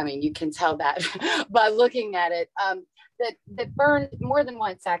 Frank. I mean, you can tell that by looking at it. That burned more than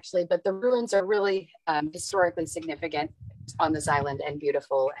once actually, but the ruins are really historically significant. on this island and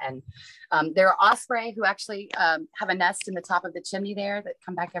beautiful. And there are osprey who actually have a nest in the top of the chimney there that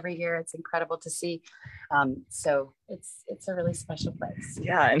come back every year. It's incredible to see. So it's a really special place.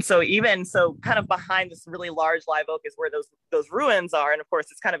 Yeah, and so kind of behind this really large live oak is where those ruins are, and of course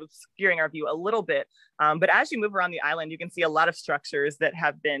it's kind of obscuring our view a little bit. But as you move around the island, you can see a lot of structures that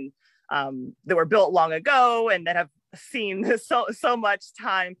have been that were built long ago and that have seen so much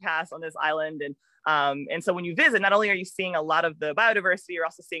time pass on this island. And so when you visit, not only are you seeing a lot of the biodiversity, you're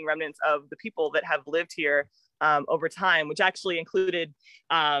also seeing remnants of the people that have lived here over time, which actually included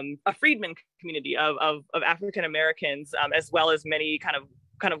a freedmen community of African Americans, as well as many kind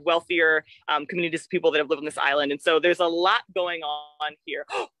of wealthier communities of people that have lived on this island. And so there's a lot going on here.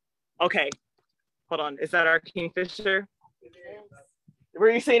 Okay, hold on. Is that our kingfisher? Were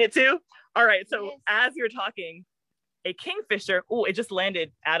you seeing it too? All right. So as you're talking, a kingfisher. Oh, it just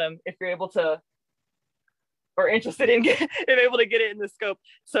landed, Adam. If you're able to, or interested in, if able to get it in the scope.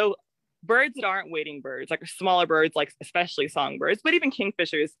 So birds that aren't wading birds, like smaller birds, like especially songbirds, but even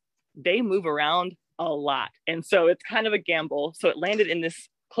kingfishers, they move around a lot. And so it's kind of a gamble. So it landed in this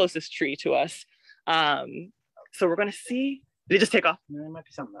closest tree to us. So we're going to see, did it just take off? No, it might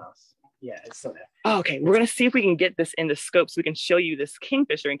be something else. Yeah, it's still there. Oh, okay, we're going to see if we can get this in the scope so we can show you this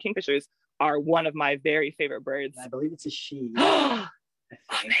kingfisher. And kingfishers are one of my very favorite birds. I believe it's a she.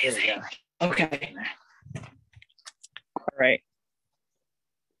 Amazing. Okay. All right.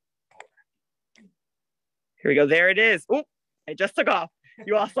 Here we go. There it is. Oh, it just took off.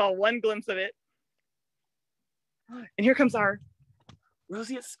 You all saw one glimpse of it. And here comes our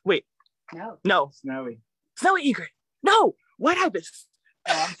roseate. Wait. No. Snowy egret. No. White ibis.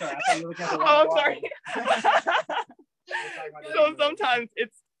 Oh, I'm sorry. I thought you were looking at the I'm sorry. So sometimes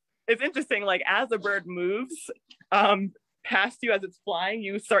it's interesting. Like as a bird moves past you as it's flying,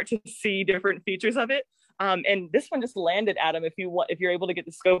 you start to see different features of it. And this one just landed, Adam, if you're able to get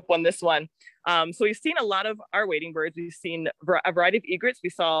the scope on this one. So we've seen a lot of our wading birds. We've seen a variety of egrets. We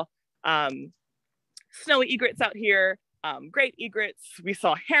saw snowy egrets out here, great egrets. We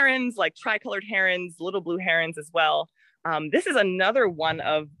saw herons, like tricolored herons, little blue herons as well. This is another one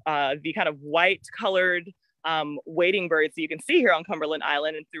of the kind of white colored wading birds that you can see here on Cumberland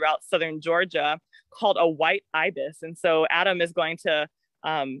Island and throughout southern Georgia, called a white ibis. And so Adam is going to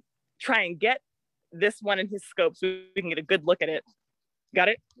try and get this one in his scope so we can get a good look at it. Got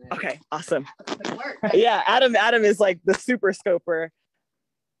it? Okay, awesome. Yeah, Adam is like the super scoper.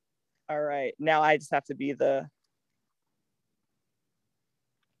 All right, now I just have to be the...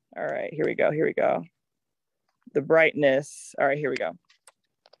 All right, here we go. The brightness. All right, here we go. I'm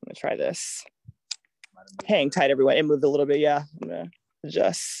gonna try this. Hang tight, everyone. It moved a little bit. Yeah, I'm gonna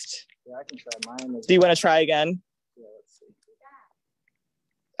adjust. Yeah, I can try mine. Do you want to try again? Yeah, let's see.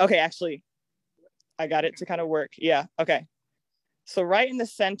 Okay, actually, I got it to kind of work. Yeah, okay. So right in the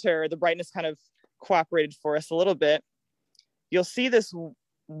center, the brightness kind of cooperated for us a little bit. You'll see this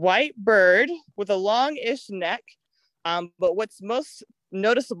white bird with a long-ish neck. But what's most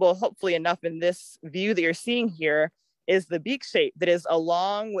noticeable, hopefully enough in this view that you're seeing here, is the beak shape that is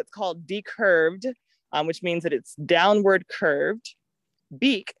along what's called decurved, which means that it's downward curved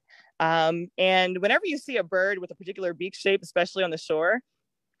beak. And whenever you see a bird with a particular beak shape, especially on the shore,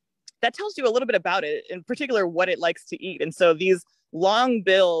 that tells you a little bit about it, in particular what it likes to eat. And so these long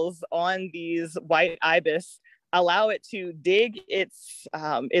bills on these white ibis allow it to dig its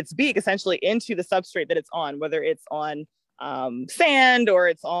beak essentially into the substrate that it's on, whether it's on sand or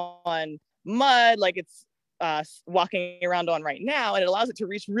it's on mud, like it's walking around on right now. And it allows it to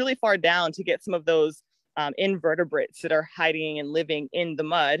reach really far down to get some of those invertebrates that are hiding and living in the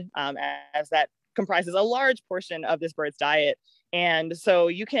mud, as that comprises a large portion of this bird's diet. And so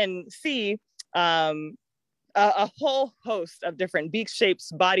you can see a whole host of different beak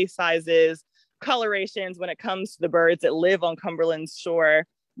shapes, body sizes, colorations when it comes to the birds that live on Cumberland's shore,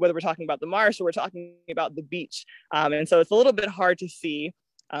 whether we're talking about the marsh or we're talking about the beach. And so it's a little bit hard to see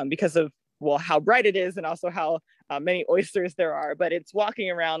because of, well, how bright it is and also how many oysters there are, but it's walking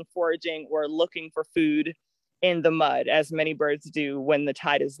around foraging or looking for food in the mud, as many birds do when the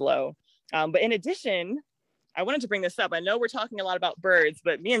tide is low. But in addition, I wanted to bring this up. I know we're talking a lot about birds,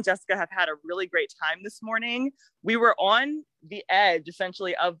 but me and Jessica have had a really great time this morning. We were on the edge,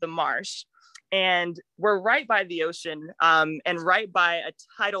 essentially, of the marsh, and we're right by the ocean and right by a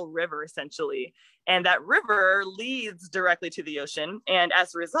tidal river, essentially. And that river leads directly to the ocean. And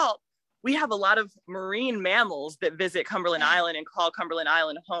as a result, we have a lot of marine mammals that visit Cumberland Island and call Cumberland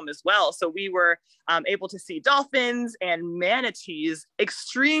Island home as well. So we were able to see dolphins and manatees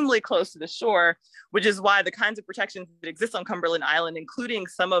extremely close to the shore, which is why the kinds of protections that exist on Cumberland Island, including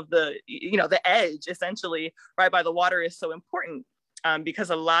some of the, the edge essentially right by the water, is so important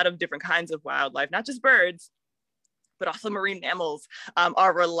because a lot of different kinds of wildlife, not just birds, but also marine mammals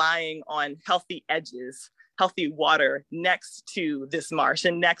are relying on healthy edges, healthy water next to this marsh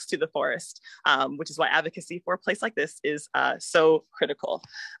and next to the forest, which is why advocacy for a place like this is so critical.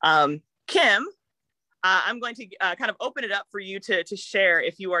 Kim, I'm going to kind of open it up for you to share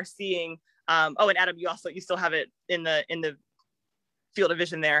if you are seeing, and Adam, you still have it in the field of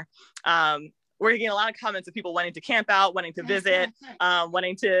vision there. We're getting a lot of comments of people wanting to camp out, wanting to visit,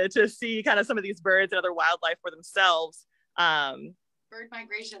 wanting to see kind of some of these birds and other wildlife for themselves. Bird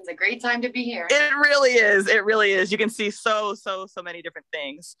migration is a great time to be here. It really is. It really is. You can see so many different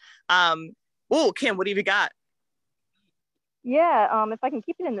things. Kim, what have you got? Yeah, if I can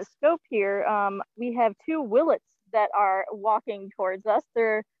keep it in the scope here, we have two willets that are walking towards us.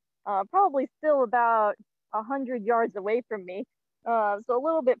 They're probably still about 100 yards away from me, so a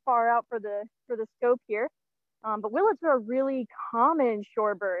little bit far out for the scope here. But willets are a really common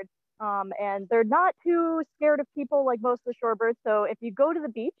shorebird. And they're not too scared of people like most of the shorebirds. So if you go to the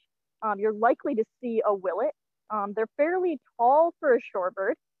beach, you're likely to see a willet. They're fairly tall for a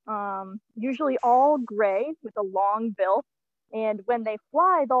shorebird, usually all gray with a long bill. And when they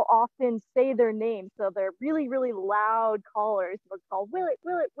fly, they'll often say their name. So they're really, really loud callers. They'll call willet,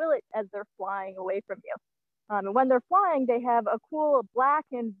 willet, willet as they're flying away from you. And when they're flying, they have a cool black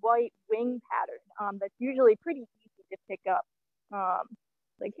and white wing pattern that's usually pretty easy to pick up.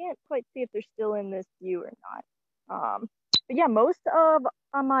 I can't quite see if they're still in this view or not. But yeah, most of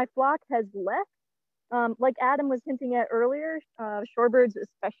my flock has left. Like Adam was hinting at earlier, shorebirds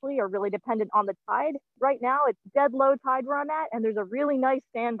especially are really dependent on the tide. Right now, it's dead low tide where I'm at, and there's a really nice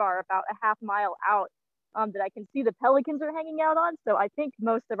sandbar about a half mile out that I can see the pelicans are hanging out on. So I think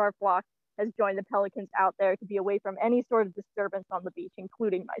most of our flock has joined the pelicans out there to be away from any sort of disturbance on the beach,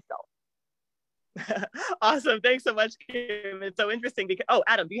 including myself. Awesome. Thanks so much, Kim. It's so interesting because,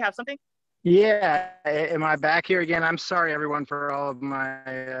 Adam, do you have something? Yeah. Am I back here again? I'm sorry, everyone, for all of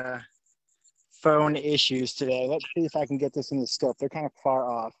my phone issues today. Let's see if I can get this in the scope. They're kind of far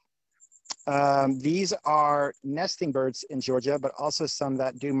off. These are nesting birds in Georgia, but also some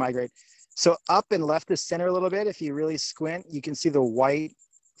that do migrate. So up and left the center a little bit, if you really squint, you can see the white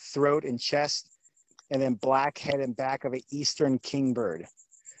throat and chest, and then black head and back of an eastern kingbird.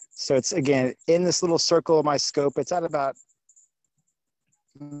 So it's, again, in this little circle of my scope. It's at about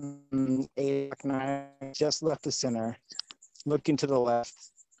 8, 9, just left the center, looking to the left.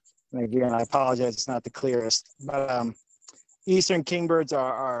 And again, I apologize, it's not the clearest. But eastern kingbirds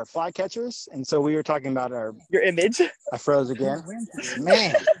are flycatchers. And so we were talking about your image. I froze again.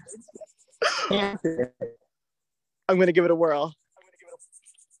 Man. I'm going to give it a whirl.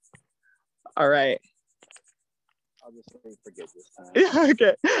 All right. I'll just forget this time.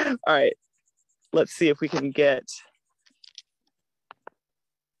 Okay. All right. Let's see if we can get.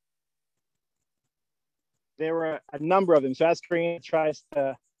 There were a number of them. So as Karina tries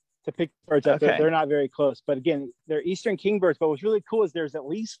to pick birds up, they're not very close. But again, they're eastern kingbirds. But what's really cool is there's at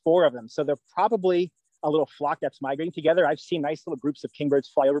least 4 of them. So they're probably a little flock that's migrating together. I've seen nice little groups of kingbirds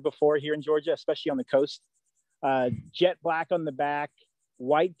fly over before here in Georgia, especially on the coast. Jet black on the back,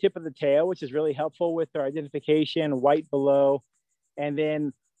 white tip of the tail, which is really helpful with their identification, white below. And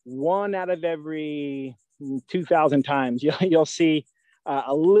then 1 out of every 2,000 times, you'll see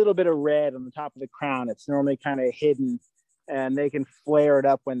a little bit of red on the top of the crown. It's normally kind of hidden, and they can flare it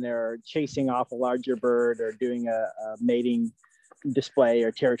up when they're chasing off a larger bird or doing a mating display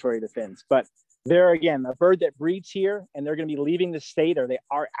or territory defense. But they're, again, a bird that breeds here, and they're going to be leaving the state, or they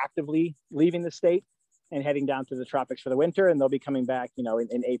are actively leaving the state and heading down to the tropics for the winter, and they'll be coming back,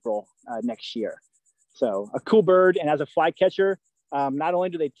 in April next year. So a cool bird. And as a flycatcher, not only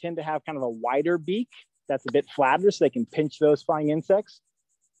do they tend to have kind of a wider beak that's a bit flatter so they can pinch those flying insects,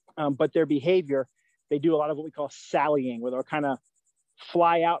 but their behavior, they do a lot of what we call sallying, where they'll kind of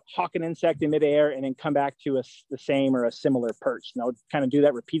fly out, hawk an insect in midair, and then come back to the same or a similar perch. And they'll kind of do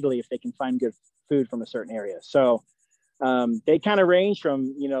that repeatedly if they can find good food from a certain area. So they kind of range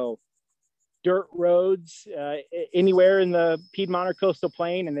from, dirt roads anywhere in the Piedmont or coastal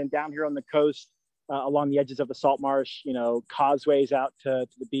plain, and then down here on the coast along the edges of the salt marsh, causeways out to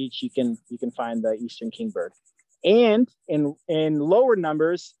the beach, you can find the eastern kingbird. And in lower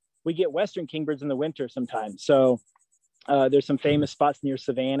numbers, we get western kingbirds in the winter sometimes. So there's some famous spots near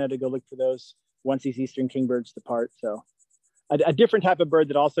Savannah to go look for those once these eastern kingbirds depart. So a different type of bird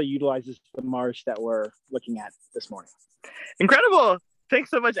that also utilizes the marsh that we're looking at this morning. Incredible. Thanks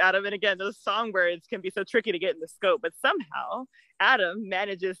so much, Adam. And again, those songbirds can be so tricky to get in the scope, but somehow Adam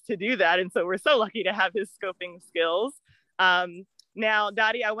manages to do that. And so we're so lucky to have his scoping skills. Now,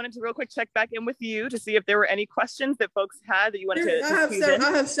 Dottie, I wanted to real quick check back in with you to see if there were any questions that folks had that you wanted to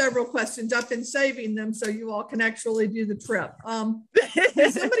I have several questions. I've been saving them so you all can actually do the trip.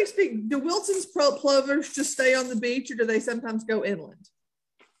 Does somebody speak, do Wilson's plovers just stay on the beach or do they sometimes go inland?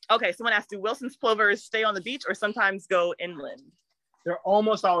 Okay, someone asked, do Wilson's plovers stay on the beach or sometimes go inland? They're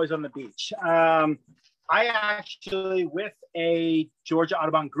almost always on the beach. I actually, with a Georgia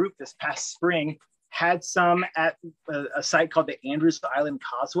Audubon group this past spring, had some at a site called the Andrews Island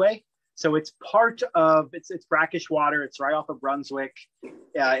Causeway. So it's part of, it's brackish water. It's right off of Brunswick.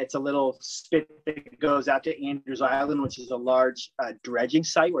 It's a little spit that goes out to Andrews Island, which is a large dredging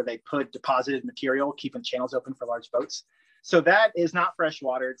site where they put deposited material, keeping channels open for large boats. So that is not fresh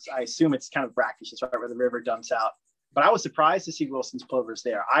water. I assume it's kind of brackish. It's right where the river dumps out. But I was surprised to see Wilson's plovers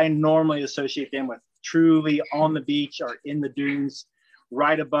there. I normally associate them with truly on the beach or in the dunes,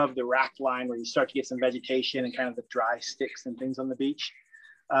 right above the raft line where you start to get some vegetation and kind of the dry sticks and things on the beach.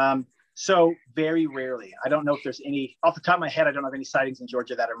 So very rarely. I don't know if there's any, off the top of my head, I don't have any sightings in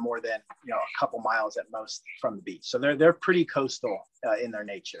Georgia that are more than, a couple miles at most from the beach. So they're pretty coastal in their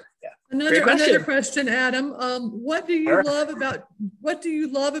nature. Yeah. Another question, Adam. What do you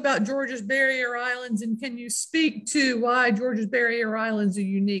love about Georgia's Barrier Islands, and can you speak to why Georgia's Barrier Islands are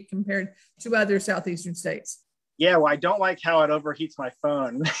unique compared to other southeastern states? Yeah, well, I don't like how it overheats my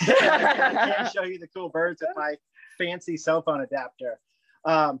phone. I can't show you the cool birds with my fancy cell phone adapter.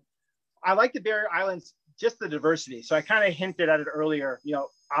 I like the Barrier Islands, just the diversity. So I kind of hinted at it earlier.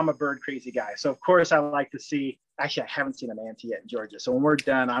 I'm a bird crazy guy. So of course I like to see, actually I haven't seen a manatee yet in Georgia. So when we're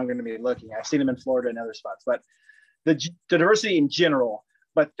done, I'm going to be looking. I've seen them in Florida and other spots, but the diversity in general,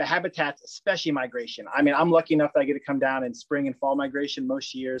 but the habitats, especially migration. I mean, I'm lucky enough that I get to come down in spring and fall migration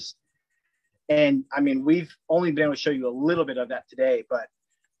most years. And I mean, we've only been able to show you a little bit of that today, but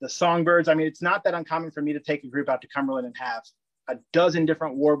the songbirds, I mean, it's not that uncommon for me to take a group out to Cumberland and have a dozen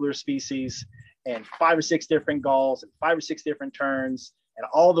different warbler species and 5 or 6 different gulls and 5 or 6 different terns and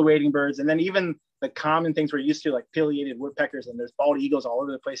all the wading birds. And then even the common things we're used to, like pileated woodpeckers, and there's bald eagles all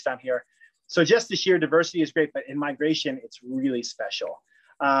over the place down here. So just the sheer diversity is great, but in migration, it's really special.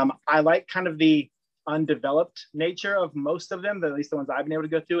 I like kind of the undeveloped nature of most of them, at least the ones I've been able to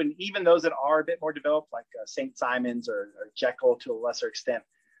go through. And even those that are a bit more developed, like St. Simon's or Jekyll to a lesser extent,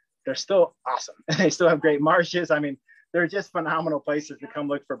 they're still awesome. They still have great marshes. I mean, they're just phenomenal places to come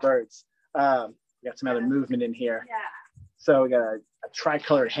look for birds. We got some other movement in here. Yeah. So we got a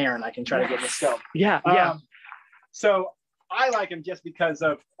tricolored heron I can try to get in the scope. Yeah. So I like them just because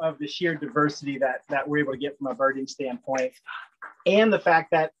of the sheer diversity that we're able to get from a birding standpoint. And the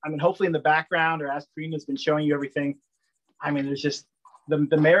fact that, I mean, hopefully in the background, or as Karina's been showing you everything, I mean, there's just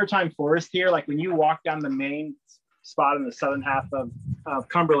the maritime forest here. Like when you walk down the main spot in the southern half of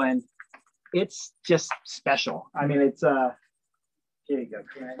Cumberland, it's just special. I mean, it's here you go.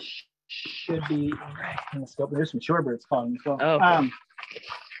 Should be in the scope. There's some shorebirds calling as well. Oh, okay.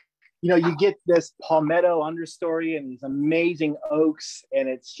 You get this palmetto understory and these amazing oaks, and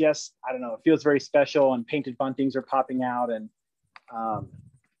it's just, I don't know, it feels very special, and painted buntings are popping out, and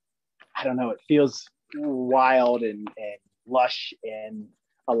I don't know, it feels wild and lush and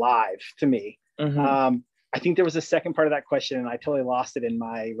alive to me. Mm-hmm. I think there was a second part of that question and I totally lost it in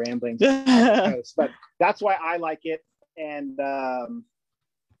my ramblings. But that's why I like it, and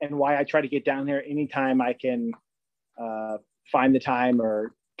why I try to get down here anytime I can find the time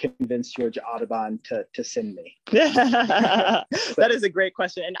or convince Georgia Audubon to send me. That is a great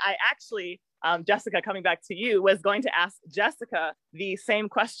question. And I actually, Jessica, coming back to you, was going to ask Jessica the same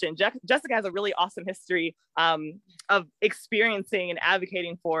question. Jessica has a really awesome history of experiencing and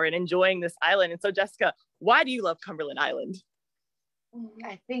advocating for and enjoying this island. And so Jessica, why do you love Cumberland Island?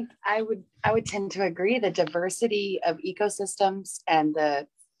 I think I would tend to agree. The diversity of ecosystems and the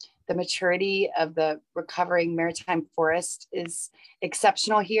maturity of the recovering maritime forest is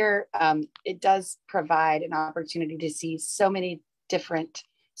exceptional here. It does provide an opportunity to see so many different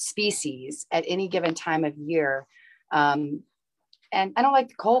species at any given time of year. And I don't like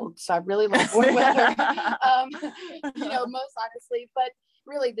the cold, so I really like warm weather, most honestly. But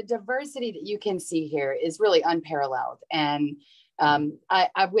really, the diversity that you can see here is really unparalleled. And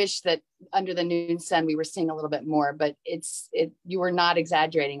I wish that under the noon sun we were seeing a little bit more, but you were not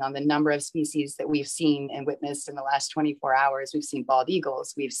exaggerating on the number of species that we've seen and witnessed in the last 24 hours. We've seen bald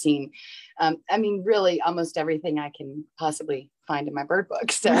eagles. We've seen, I mean, really almost everything I can possibly find in my bird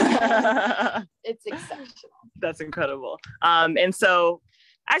book. So it's exceptional. That's incredible. And so,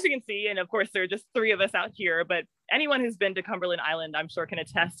 as you can see, and of course, there are just 3 of us out here, but anyone who's been to Cumberland Island, I'm sure can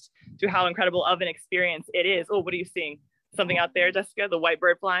attest to how incredible of an experience it is. Oh, what are you seeing? Something out there, Jessica? The white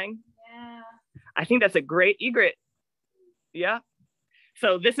bird flying? Yeah. I think that's a great egret. Yeah.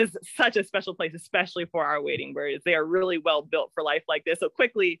 So this is such a special place, especially for our wading birds. They are really well built for life like this. So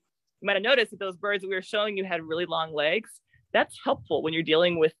quickly, you might have noticed that those birds that we were showing you had really long legs. That's helpful when you're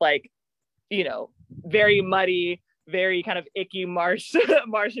dealing with, like, you know, very muddy, very kind of icky marsh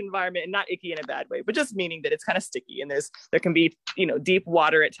environment, and not icky in a bad way, but just meaning that it's kind of sticky and there can be, you know, deep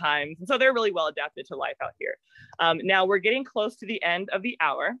water at times. And so they're really well adapted to life out here. Now we're getting close to the end of the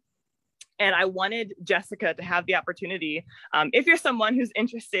hour, and I wanted Jessica to have the opportunity, if you're someone who's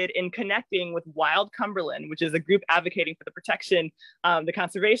interested in connecting with Wild Cumberland, which is a group advocating for the protection, the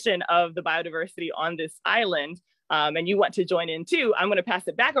conservation of the biodiversity on this island, and you want to join in too, I'm going to pass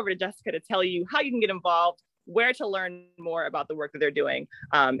it back over to Jessica to tell you how you can get involved, where to learn more about the work that they're doing,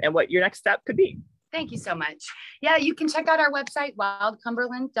 and what your next step could be. Thank you so much. Yeah, you can check out our website,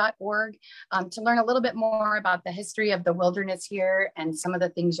 wildcumberland.org, to learn a little bit more about the history of the wilderness here and some of the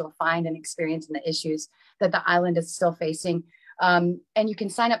things you'll find and experience and the issues that the island is still facing. And you can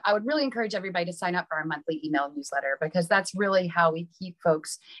sign up. I would really encourage everybody to sign up for our monthly email newsletter, because that's really how we keep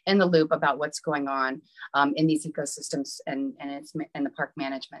folks in the loop about what's going on in these ecosystems and the park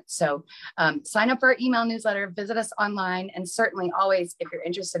management. So sign up for our email newsletter, visit us online, and certainly always, if you're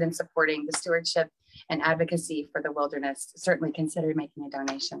interested in supporting the stewardship and advocacy for the wilderness, certainly consider making a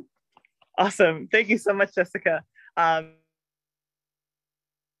donation. Awesome. Thank you so much, Jessica.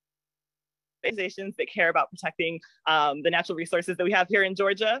 Organizations that care about protecting the natural resources that we have here in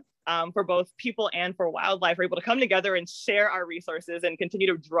Georgia, for both people and for wildlife, are able to come together and share our resources and continue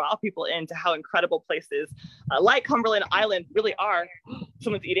to draw people into how incredible places like Cumberland Island really are.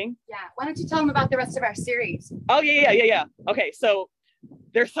 Someone's eating? Yeah, why don't you tell them about the rest of our series? Oh, yeah. Okay, so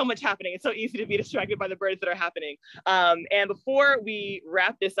there's so much happening. It's so easy to be distracted by the birds that are happening. And before we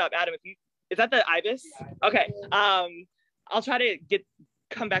wrap this up, Adam, is that the ibis? Okay, I'll try to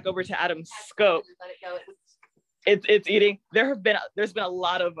come back over to Adam's scope. It's eating. There's been a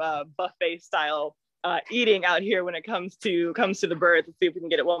lot of buffet style eating out here when it comes to the birds. Let's see if we can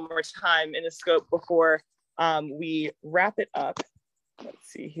get it one more time in the scope before we wrap it up. Let's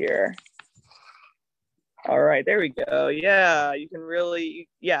see here. All right, there we go. Yeah, you can really,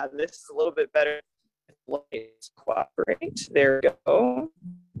 this is a little bit better. Let's cooperate. There we go.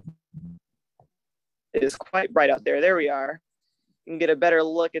 It is quite bright out there. There we are. You can get a better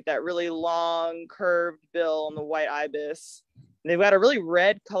look at that really long curved bill on the white ibis. And they've got a really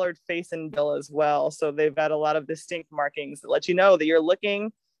red colored face and bill as well. So they've got a lot of distinct markings that let you know that you're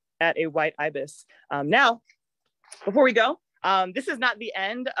looking at a white ibis. Now, before we go, this is not the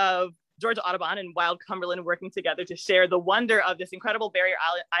end of Georgia Audubon and Wild Cumberland working together to share the wonder of this incredible barrier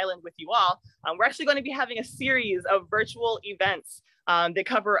island with you all. We're actually going to be having a series of virtual events that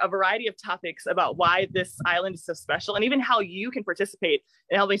cover a variety of topics about why this island is so special, and even how you can participate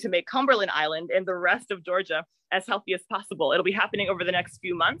in helping to make Cumberland Island and the rest of Georgia as healthy as possible. It'll be happening over the next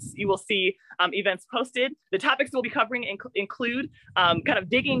few months. You will see events posted. The topics we'll be covering include kind of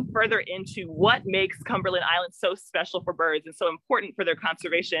digging further into what makes Cumberland Island so special for birds and so important for their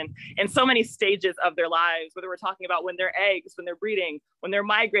conservation in so many stages of their lives, whether we're talking about when they're eggs, when they're breeding, when they're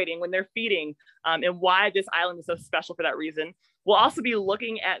migrating, when they're feeding, and why this island is so special for that reason. We'll also be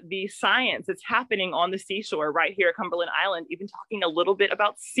looking at the science that's happening on the seashore right here at Cumberland Island, even talking a little bit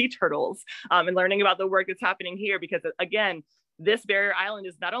about sea turtles and learning about the work that's happening here, because again, this barrier island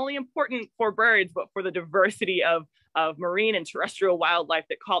is not only important for birds, but for the diversity of marine and terrestrial wildlife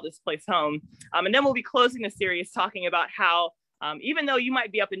that call this place home. And then we'll be closing the series talking about how, even though you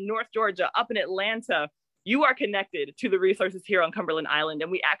might be up in North Georgia, up in Atlanta, you are connected to the resources here on Cumberland Island,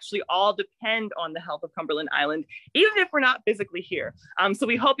 and we actually all depend on the health of Cumberland Island, even if we're not physically here. So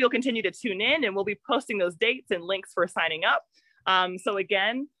we hope you'll continue to tune in, and we'll be posting those dates and links for signing up. So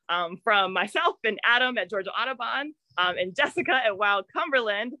again, from myself and Adam at Georgia Audubon and Jessica at Wild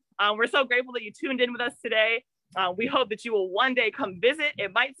Cumberland, we're so grateful that you tuned in with us today. We hope that you will one day come visit.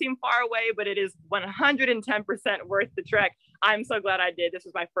 It might seem far away, but it is 110% worth the trek. I'm so glad I did. This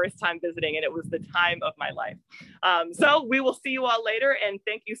was my first time visiting, and it was the time of my life. So we will see you all later, and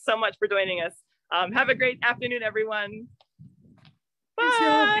thank you so much for joining us. Have a great afternoon, everyone.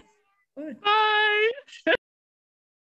 Bye.